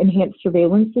enhanced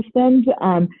surveillance systems.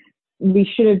 We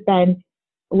should have been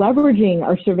leveraging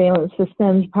our surveillance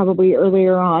systems probably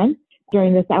earlier on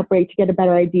during this outbreak to get a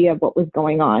better idea of what was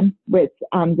going on with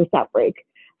this outbreak.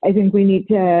 I think we need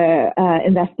to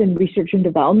invest in research and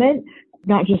development,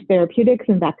 not just therapeutics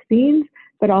and vaccines,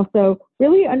 but also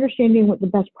really understanding what the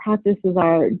best practices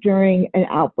are during an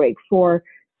outbreak for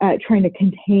trying to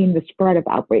contain the spread of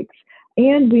outbreaks.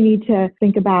 And we need to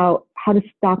think about how to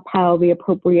stockpile the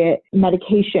appropriate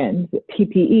medications,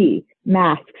 PPE,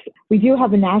 masks. We do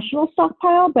have a national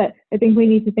stockpile, but I think we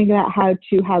need to think about how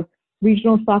to have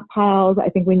regional stockpiles. I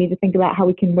think we need to think about how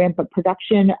we can ramp up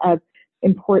production of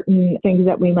important things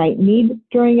that we might need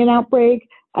during an outbreak.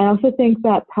 I also think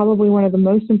that probably one of the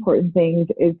most important things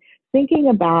is thinking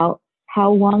about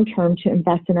how long-term to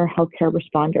invest in our healthcare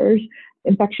responders,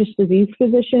 infectious disease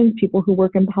physicians, people who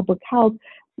work in public health.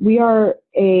 We are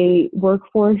a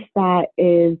workforce that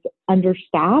is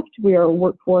understaffed. We are a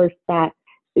workforce that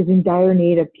is in dire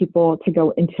need of people to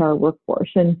go into our workforce.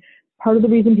 And part of the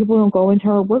reason people don't go into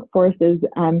our workforce is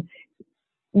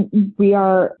we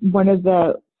are one of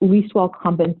the least well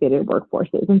compensated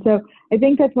workforces. And so I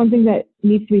think that's one thing that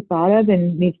needs to be thought of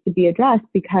and needs to be addressed,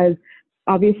 because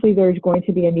obviously there's going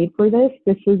to be a need for this.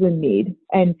 This is a need,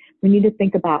 and we need to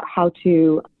think about how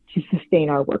to sustain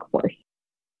our workforce.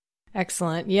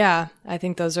 Excellent. Yeah, I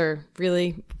think those are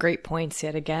really great points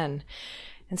yet again.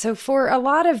 And so for a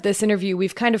lot of this interview,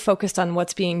 we've kind of focused on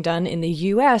what's being done in the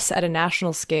US at a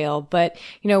national scale. But,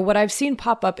 what I've seen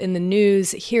pop up in the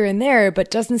news here and there,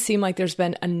 but doesn't seem like there's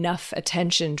been enough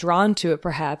attention drawn to it,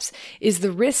 perhaps, is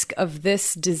the risk of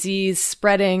this disease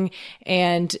spreading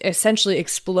and essentially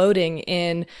exploding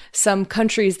in some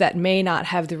countries that may not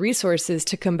have the resources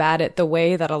to combat it the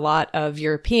way that a lot of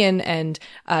European and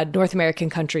North American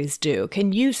countries do.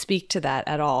 Can you speak to that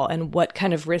at all, and what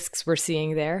kind of risks we're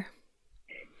seeing there?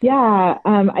 Yeah,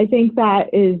 I think that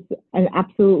is an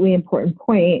absolutely important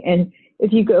point. And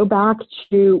if you go back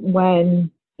to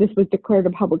when this was declared a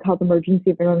public health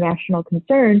emergency of international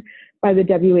concern by the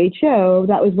WHO,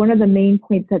 that was one of the main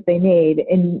points that they made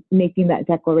in making that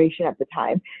declaration at the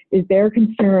time, is their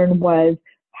concern was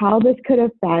how this could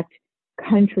affect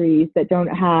countries that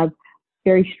don't have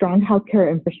very strong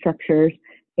healthcare infrastructures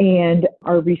and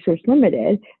are resource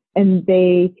limited. And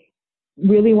they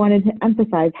really wanted to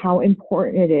emphasize how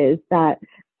important it is that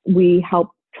we help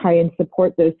try and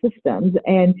support those systems.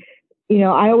 And,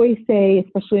 I always say,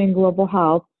 especially in global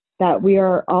health, that we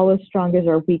are all as strong as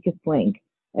our weakest link.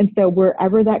 And so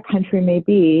wherever that country may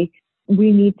be,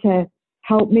 we need to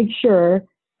help make sure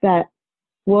that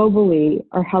globally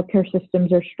our healthcare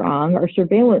systems are strong, our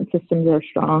surveillance systems are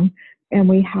strong, and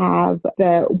we have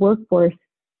the workforce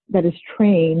that is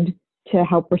trained to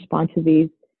help respond to these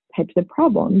types of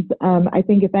problems. I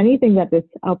think if anything that this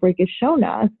outbreak has shown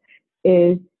us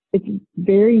is it's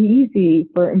very easy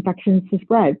for infections to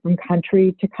spread from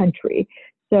country to country.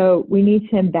 So we need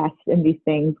to invest in these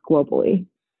things globally.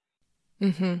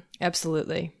 Mm-hmm.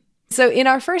 Absolutely. So in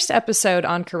our first episode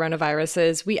on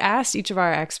coronaviruses, we asked each of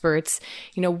our experts,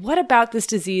 what about this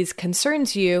disease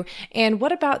concerns you? And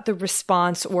what about the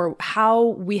response, or how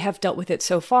we have dealt with it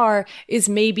so far, is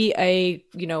maybe a,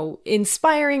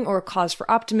 inspiring or cause for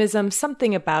optimism,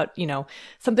 something about,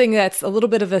 something that's a little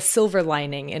bit of a silver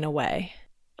lining in a way.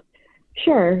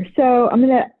 Sure. So I'm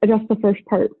going to address the first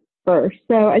part first.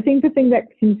 So I think the thing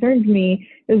that concerns me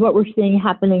is what we're seeing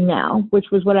happening now, which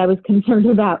was what I was concerned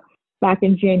about back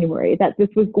in January, that this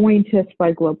was going to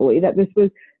spread globally, that this was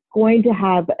going to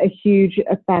have a huge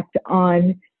effect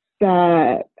on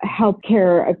the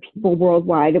healthcare of people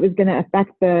worldwide. It was going to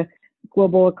affect the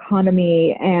global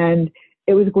economy, and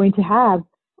it was going to have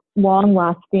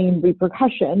long-lasting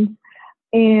repercussions.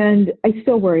 And I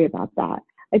still worry about that.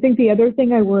 I think the other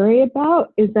thing I worry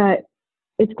about is that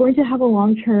it's going to have a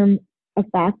long-term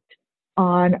effect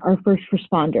on our first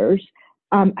responders.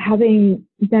 Having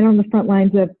been on the front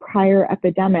lines of prior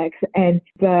epidemics and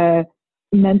the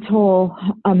mental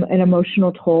and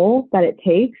emotional toll that it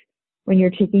takes when you're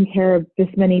taking care of this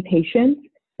many patients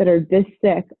that are this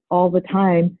sick all the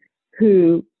time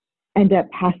who end up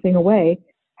passing away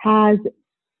has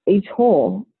a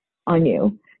toll on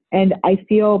you. And I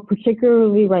feel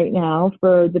particularly right now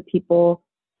for the people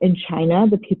in China,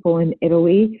 the people in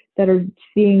Italy that are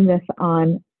seeing this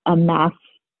on a mass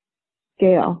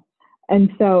scale. And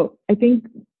so I think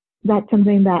that's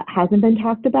something that hasn't been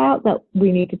talked about, that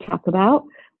we need to talk about,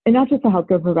 and not just the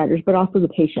healthcare providers, but also the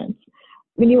patients.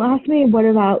 When you ask me what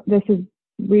about this has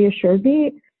reassured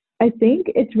me, I think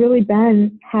it's really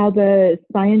been how the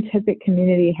scientific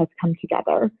community has come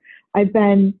together. I've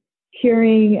been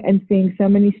hearing and seeing so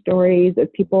many stories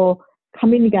of people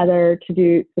coming together to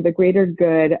do for the greater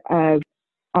good of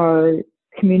our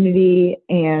community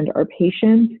and our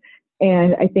patients.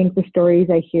 And I think the stories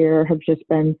I hear have just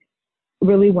been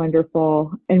really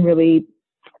wonderful and really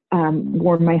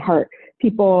warmed my heart.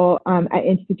 People at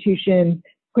institutions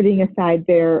putting aside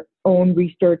their own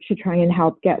research to try and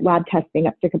help get lab testing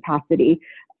up to capacity.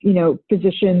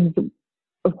 Physicians,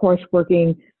 of course,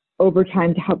 working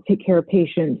overtime to help take care of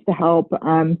patients, to help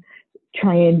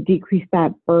try and decrease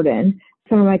that burden.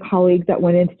 Some of my colleagues at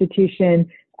one institution,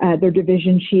 their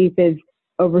division chief is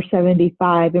over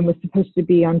 75 and was supposed to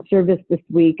be on service this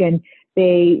week, and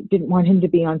they didn't want him to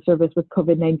be on service with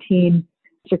COVID-19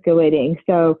 circulating.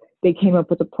 So they came up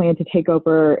with a plan to take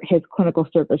over his clinical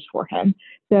service for him.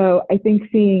 So I think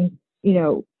seeing,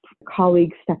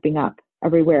 colleagues stepping up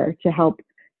everywhere to help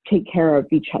take care of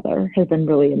each other has been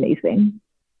really amazing.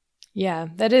 Yeah,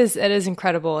 that is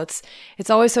incredible. It's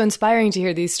always so inspiring to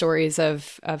hear these stories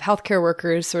of healthcare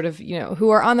workers sort of, who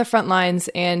are on the front lines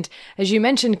and, as you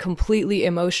mentioned, completely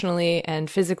emotionally and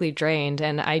physically drained.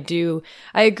 And I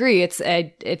agree.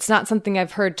 It's not something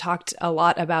I've heard talked a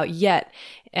lot about yet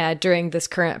during this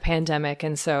current pandemic.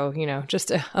 And so, just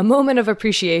a moment of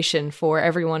appreciation for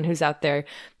everyone who's out there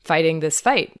fighting this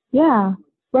fight. Yeah,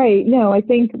 right. No, I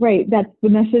think, right. That's the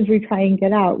message we try and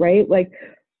get out, right? Like,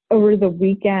 over the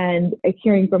weekend,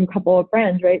 hearing from a couple of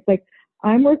friends, right? Like,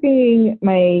 I'm working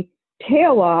my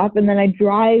tail off and then I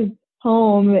drive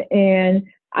home and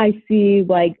I see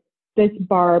like this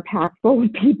bar packed full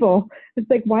of people. It's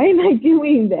like, why am I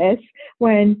doing this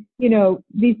when,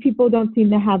 these people don't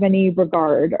seem to have any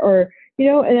regard or,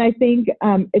 and I think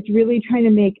it's really trying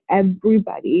to make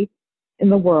everybody in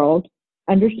the world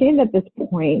understand at this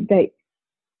point that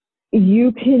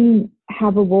you can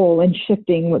have a role in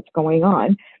shifting what's going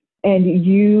on. And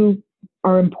you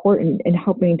are important in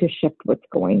helping to shift what's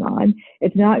going on.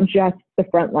 It's not just the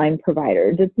frontline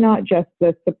providers. It's not just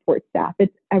the support staff.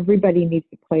 It's everybody needs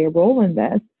to play a role in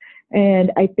this.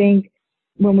 And I think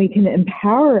when we can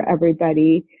empower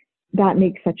everybody, that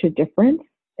makes such a difference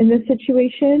in this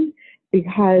situation,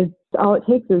 because all it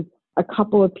takes is a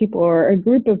couple of people or a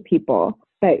group of people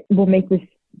that will make this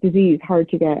disease hard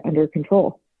to get under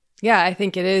control. Yeah, I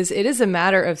think it is a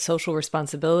matter of social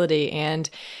responsibility, and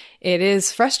it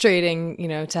is frustrating,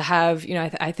 to have,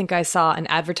 I think I saw an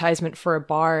advertisement for a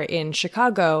bar in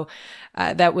Chicago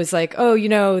that was like, oh,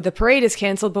 the parade is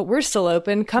canceled, but we're still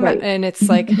open. Come out. And it's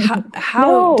like,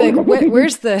 how, No. like,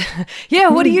 where's the,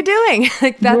 what are you doing?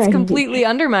 Like, that's completely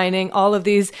undermining all of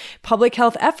these public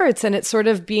health efforts. And it's sort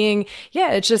of being,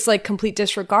 it's just like complete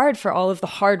disregard for all of the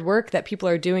hard work that people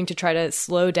are doing to try to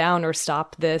slow down or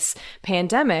stop this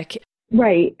pandemic.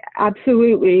 Right.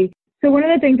 Absolutely. So one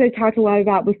of the things I talked a lot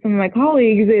about with some of my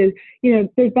colleagues is,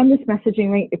 there's been this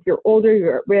messaging, right? If you're older,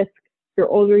 you're at risk. If you're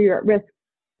older, you're at risk,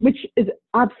 which is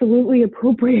absolutely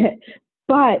appropriate.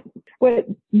 But what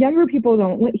younger people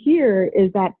don't hear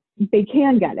is that they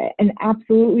can get it. And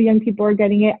absolutely young people are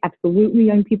getting it. Absolutely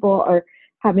young people are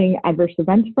having adverse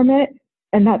events from it.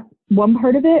 And that's one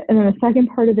part of it. And then the second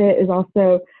part of it is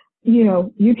also,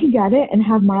 you can get it and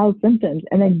have mild symptoms.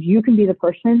 And then you can be the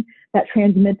person that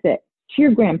transmits it to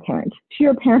your grandparents, to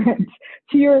your parents,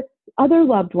 to your other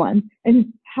loved ones.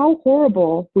 And how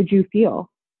horrible would you feel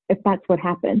if that's what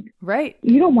happened? Right.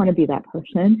 You don't want to be that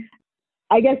person.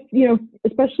 I guess,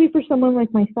 especially for someone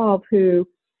like myself who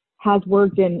has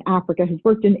worked in Africa, who's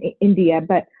worked in India,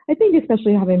 but I think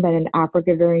especially having been in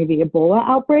Africa during the Ebola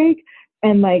outbreak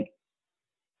and like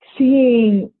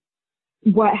seeing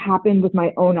what happened with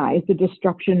my own eyes, the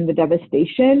destruction, the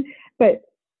devastation, but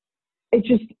it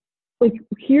just, like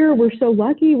here, we're so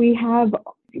lucky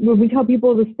when we tell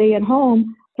people to stay at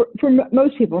home, for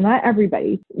most people, not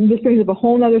everybody, this brings up a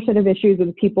whole other set of issues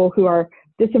with people who are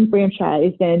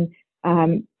disenfranchised and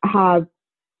have,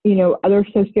 other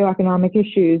socioeconomic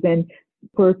issues. And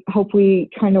we're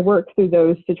hopefully trying to work through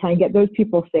those to try and get those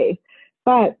people safe.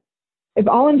 But if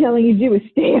all I'm telling you to do is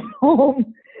stay at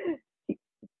home,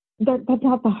 that's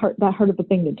not that hard of a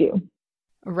thing to do.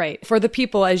 Right. For the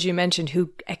people, as you mentioned,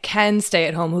 who can stay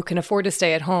at home, who can afford to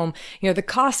stay at home, the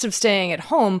cost of staying at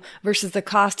home versus the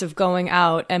cost of going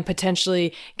out and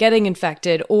potentially getting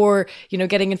infected or,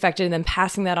 getting infected and then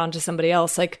passing that on to somebody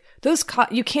else, like those,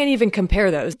 you can't even compare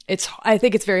those. I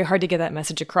think it's very hard to get that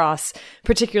message across,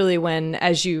 particularly when,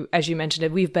 as you mentioned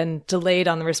it, we've been delayed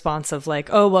on the response of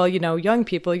like, oh, well, young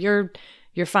people, you're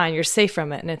you're fine, you're safe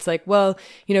from it. And it's like, well,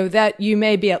 that you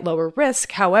may be at lower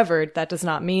risk. However, that does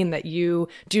not mean that you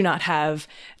do not have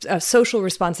a social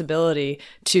responsibility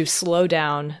to slow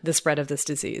down the spread of this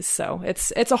disease. So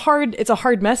it's a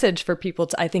hard message for people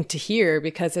to, I think, to hear,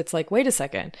 because it's like, wait a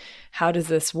second, how does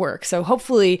this work? So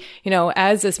hopefully,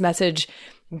 as this message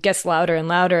gets louder and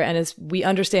louder, and as we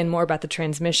understand more about the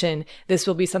transmission, this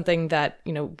will be something that,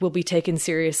 will be taken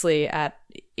seriously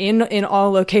in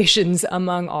all locations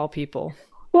among all people.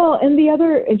 Well, and the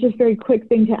other just very quick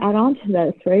thing to add on to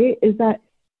this, right, is that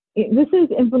this is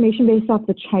information based off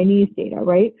the Chinese data,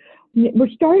 right? We're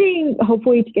starting,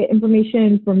 hopefully, to get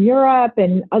information from Europe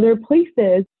and other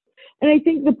places. And I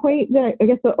think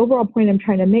the overall point I'm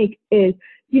trying to make is,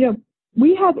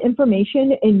 we have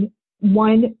information in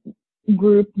one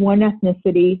group, one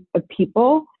ethnicity of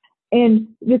people. And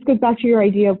this goes back to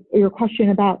your question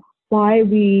about why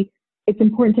it's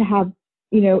important to have,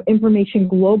 information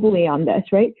globally on this,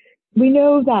 right? We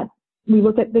know that we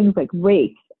look at things like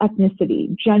race,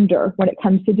 ethnicity, gender when it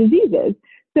comes to diseases.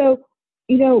 So,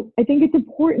 I think it's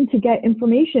important to get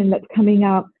information that's coming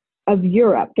out of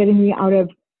Europe, getting out of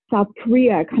South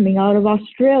Korea, coming out of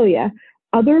Australia,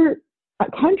 other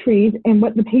countries, and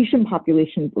what the patient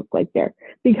populations look like there,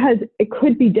 because it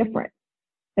could be different.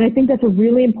 And I think that's a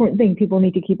really important thing people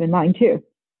need to keep in mind too.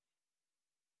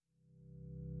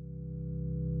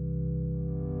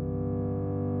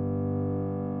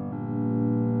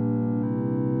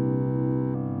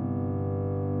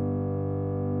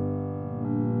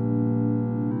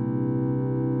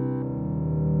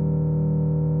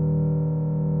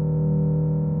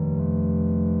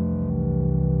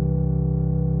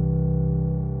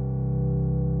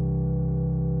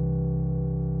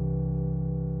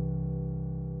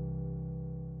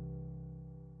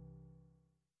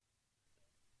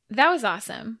 That was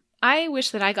awesome. I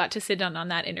wish that I got to sit in on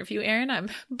that interview, Erin. I'm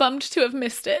bummed to have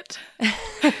missed it.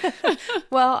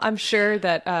 Well, I'm sure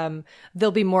that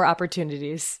there'll be more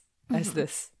opportunities as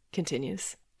this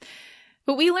continues.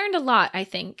 But we learned a lot, I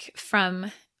think,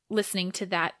 from listening to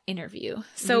that interview.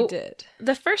 So we did.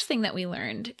 The first thing that we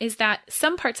learned is that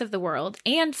some parts of the world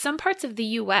and some parts of the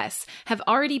US have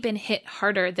already been hit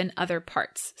harder than other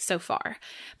parts so far.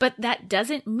 But that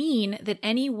doesn't mean that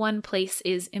any one place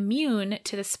is immune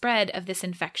to the spread of this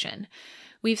infection.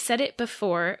 We've said it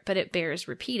before, but it bears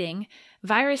repeating.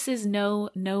 Viruses know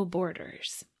no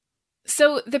borders.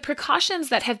 So the precautions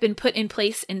that have been put in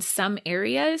place in some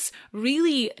areas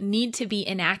really need to be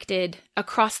enacted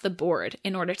across the board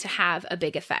in order to have a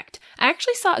big effect. I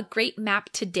actually saw a great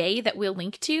map today that we'll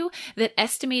link to that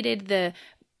estimated the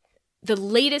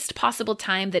latest possible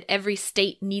time that every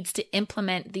state needs to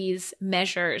implement these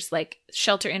measures like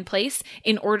shelter in place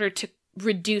in order to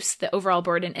reduce the overall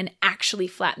burden and actually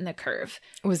flatten the curve.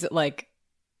 Was it like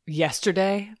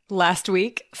yesterday, last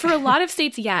week? For a lot of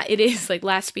states, yeah, it is like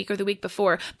last week or the week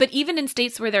before. But even in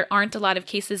states where there aren't a lot of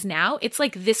cases now, it's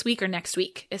like this week or next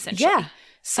week, essentially. Yeah.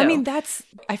 So, I mean,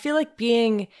 I feel like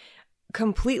being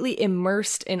completely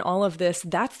immersed in all of this,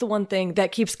 that's the one thing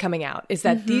that keeps coming out, is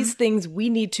that these things we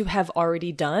need to have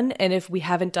already done. And if we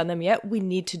haven't done them yet, we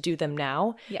need to do them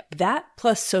now. Yep. That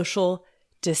plus social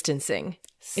distancing.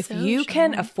 If you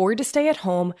can afford to stay at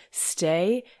home,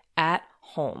 stay at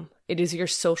home. It is your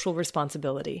social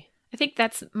responsibility. I think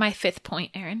that's my fifth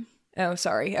point, Erin. Oh,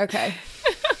 sorry. Okay.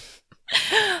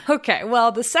 Okay.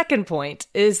 Well, the second point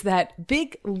is that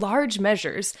large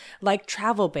measures like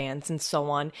travel bans and so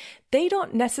on, they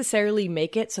don't necessarily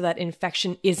make it so that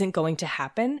infection isn't going to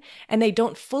happen, and they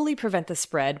don't fully prevent the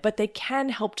spread, but they can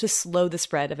help to slow the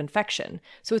spread of infection.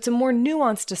 So it's a more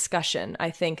nuanced discussion, I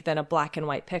think, than a black and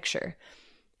white picture.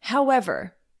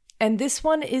 However, and this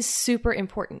one is super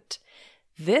important,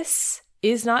 this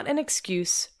is not an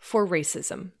excuse for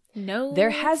racism. No,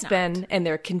 there has been, and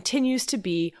there continues to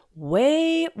be,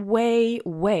 way, way,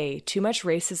 way too much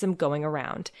racism going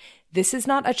around. This is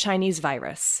not a Chinese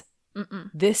virus.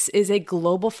 This is a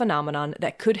global phenomenon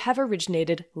that could have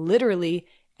originated literally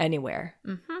anywhere.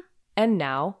 And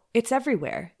now it's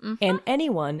everywhere. And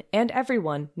anyone and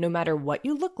everyone, no matter what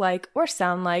you look like or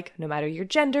sound like, no matter your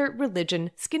gender,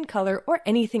 religion, skin color, or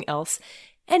anything else,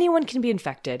 anyone can be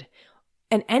infected.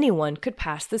 And anyone could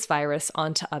pass this virus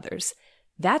on to others.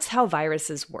 That's how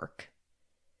viruses work.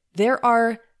 There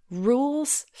are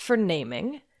rules for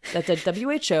naming that the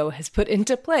WHO has put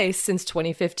into place since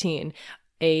 2015.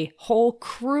 A whole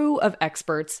crew of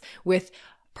experts with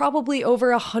probably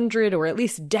over 100 or at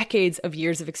least decades of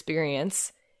years of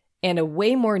experience and a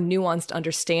way more nuanced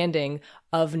understanding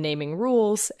of naming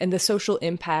rules and the social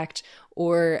impact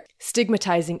or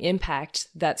stigmatizing impact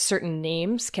that certain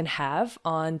names can have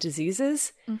on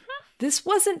diseases. this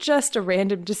wasn't just a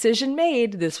random decision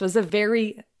made. This was a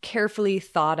very carefully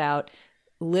thought out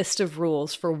list of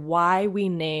rules for why we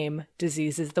name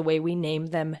diseases the way we name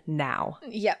them now.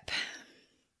 Yep.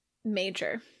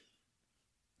 Major.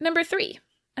 Number 3,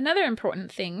 another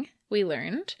important thing we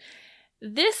learned,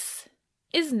 this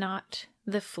is not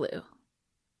the flu.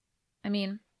 I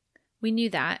mean, we knew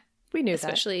that. We knew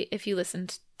especially if you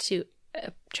listened to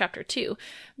chapter 2.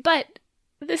 But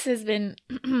this has been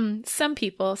some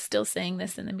people still saying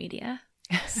this in the media.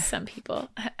 Some people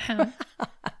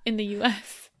in the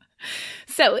U.S.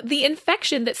 So the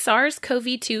infection that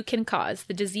SARS-CoV-2 can cause,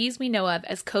 the disease we know of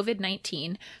as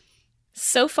COVID-19,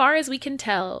 so far as we can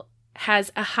tell,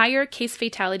 has a higher case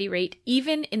fatality rate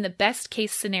even in the best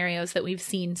case scenarios that we've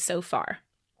seen so far.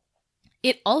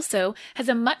 It also has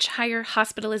a much higher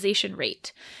hospitalization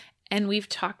rate. And we've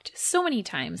talked so many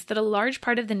times that a large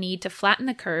part of the need to flatten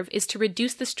the curve is to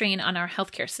reduce the strain on our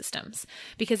healthcare systems.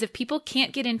 Because if people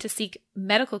can't get in to seek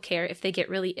medical care if they get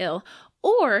really ill,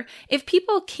 or if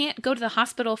people can't go to the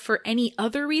hospital for any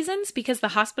other reasons because the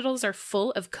hospitals are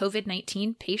full of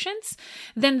COVID-19 patients,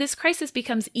 then this crisis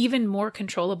becomes even more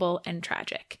controllable and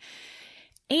tragic.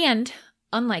 And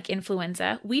unlike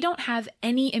influenza, we don't have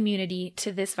any immunity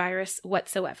to this virus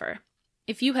whatsoever.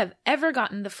 If you have ever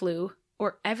gotten the flu,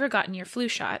 or ever gotten your flu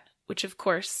shot, which of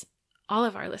course all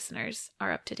of our listeners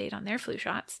are up to date on their flu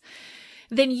shots,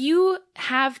 then you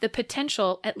have the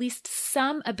potential, at least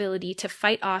some ability to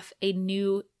fight off a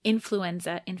new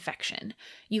influenza infection.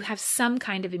 You have some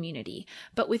kind of immunity.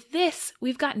 But with this,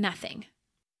 we've got nothing.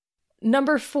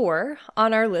 Number 4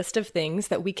 on our list of things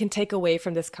that we can take away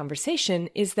from this conversation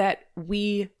is that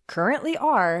we currently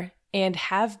are, and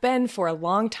have been for a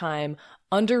long time,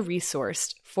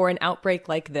 under-resourced for an outbreak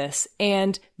like this,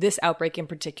 and this outbreak in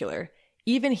particular,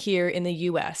 even here in the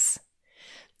US.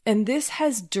 And this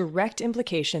has direct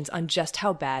implications on just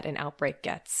how bad an outbreak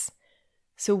gets.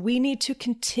 So we need to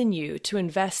continue to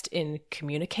invest in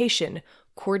communication,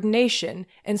 coordination,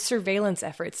 and surveillance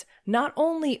efforts, not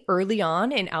only early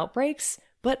on in outbreaks,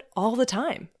 but all the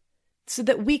time, so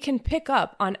that we can pick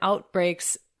up on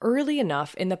outbreaks early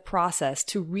enough in the process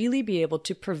to really be able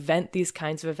to prevent these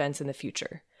kinds of events in the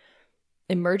future.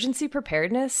 Emergency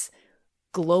preparedness,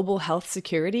 global health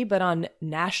security, but on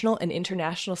national and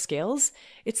international scales,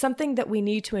 it's something that we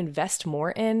need to invest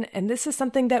more in. And this is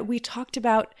something that we talked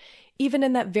about even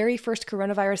in that very first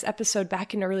coronavirus episode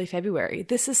back in early February.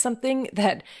 This is something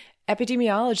that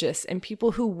epidemiologists and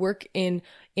people who work in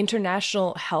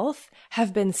international health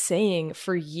have been saying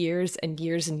for years and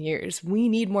years and years. We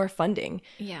need more funding.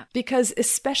 Yeah. Because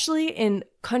especially in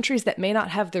countries that may not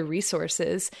have the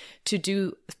resources to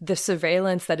do the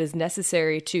surveillance that is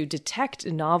necessary to detect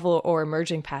novel or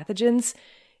emerging pathogens,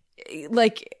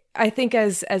 like I think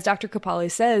as Dr.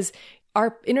 Kapali says,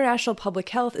 our international public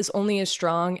health is only as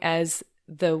strong as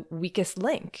the weakest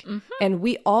link. Mm-hmm. And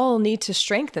we all need to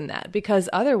strengthen that, because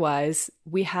otherwise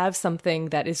we have something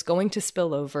that is going to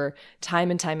spill over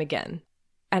time and time again.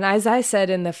 And as I said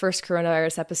in the first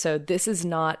coronavirus episode, this is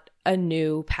not a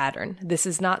new pattern. This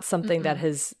is not something that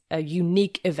is a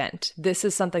unique event. This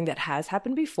is something that has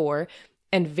happened before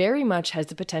and very much has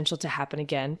the potential to happen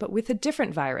again, but with a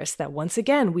different virus that once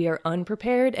again we are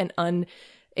unprepared and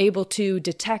unable to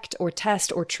detect or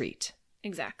test or treat.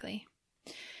 Exactly.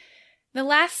 The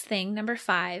last thing, number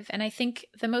 5, and I think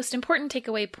the most important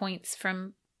takeaway points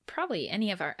from probably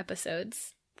any of our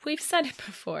episodes, we've said it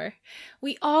before.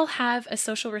 We all have a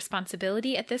social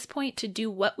responsibility at this point to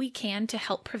do what we can to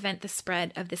help prevent the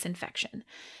spread of this infection.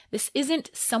 This isn't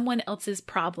someone else's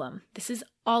problem. This is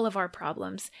all of our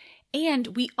problems.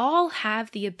 And we all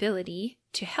have the ability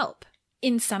to help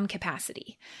in some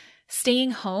capacity.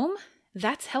 Staying home,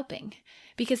 that's helping.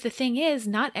 Because the thing is,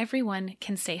 not everyone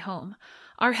can stay home.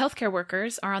 Our healthcare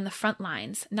workers are on the front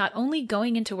lines, not only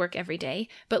going into work every day,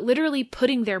 but literally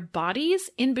putting their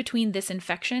bodies in between this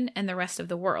infection and the rest of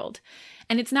the world.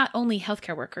 And it's not only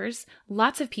healthcare workers.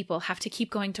 Lots of people have to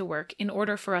keep going to work in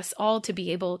order for us all to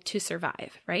be able to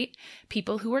survive, right?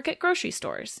 People who work at grocery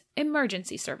stores,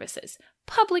 emergency services,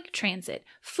 public transit,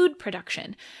 food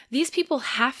production. These people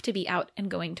have to be out and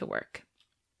going to work.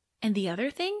 And the other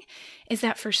thing is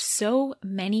that for so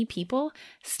many people,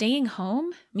 staying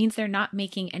home means they're not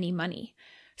making any money.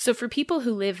 So for people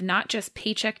who live not just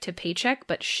paycheck to paycheck,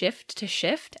 but shift to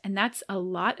shift, and that's a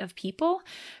lot of people,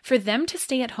 for them to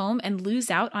stay at home and lose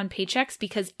out on paychecks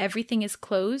because everything is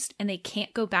closed and they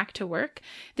can't go back to work,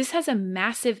 this has a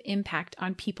massive impact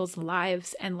on people's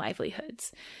lives and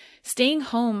livelihoods. Staying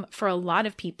home for a lot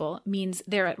of people means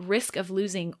they're at risk of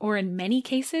losing, or in many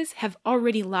cases, have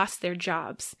already lost their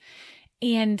jobs,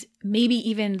 and maybe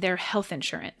even their health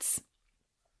insurance.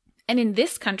 And in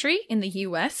this country, in the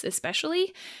US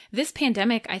especially, this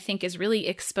pandemic, I think, is really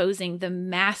exposing the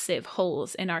massive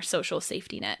holes in our social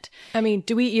safety net. I mean,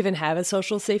 do we even have a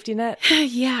social safety net?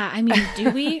 Yeah, I mean,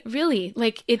 do we? Really?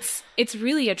 Like, it's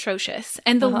really atrocious.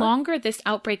 And the longer this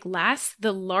outbreak lasts,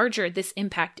 the larger this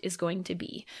impact is going to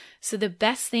be. So the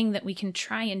best thing that we can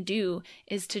try and do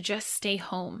is to just stay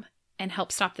home and help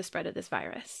stop the spread of this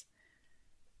virus.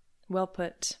 Well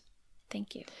put.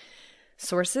 Thank you.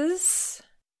 Sources?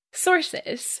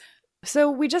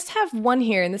 So we just have one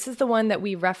here, and this is the one that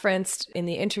we referenced in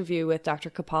the interview with Dr.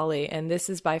 Kapali, and this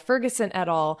is by Ferguson et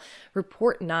al.,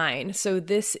 Report 9. So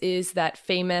this is that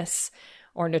famous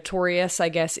or notorious, I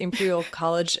guess, Imperial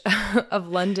College of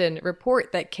London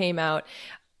report that came out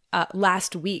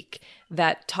last week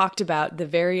that talked about the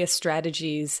various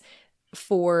strategies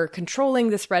for controlling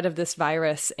the spread of this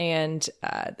virus and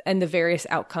the various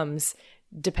outcomes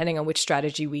depending on which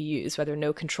strategy we use, whether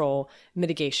no control,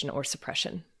 mitigation, or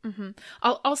suppression. Mm-hmm.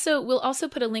 We'll also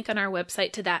put a link on our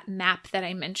website to that map that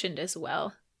I mentioned as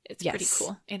well. It's pretty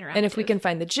cool, interactive. And if we can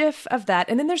find the GIF of that,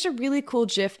 and then there's a really cool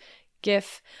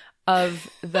GIF of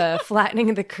the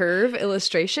flattening the curve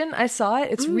illustration. I saw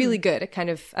it. It's really good. It kind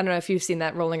of, I don't know if you've seen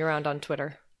that rolling around on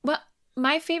Twitter. Well,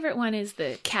 my favorite one is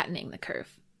the cattening the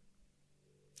curve.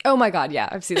 Oh my God, yeah,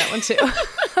 I've seen that one too.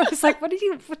 I was like, what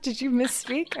did you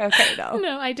misspeak? Okay, no.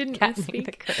 No, I didn't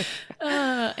misspeak.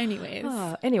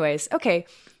 Anyways, okay.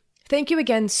 Thank you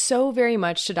again so very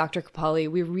much to Dr. Kapali.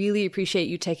 We really appreciate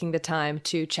you taking the time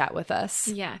to chat with us.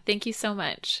 Yeah, thank you so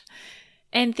much.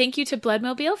 And thank you to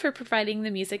Bloodmobile for providing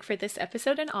the music for this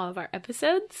episode and all of our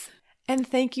episodes. And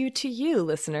thank you to you,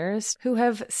 listeners, who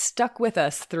have stuck with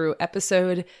us through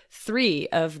episode 3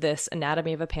 of this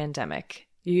Anatomy of a Pandemic.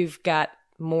 You've got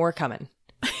more coming.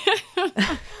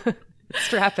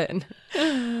 Strap in.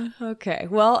 Okay,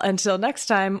 well, until next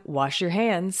time, wash your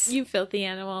hands. You filthy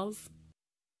animals.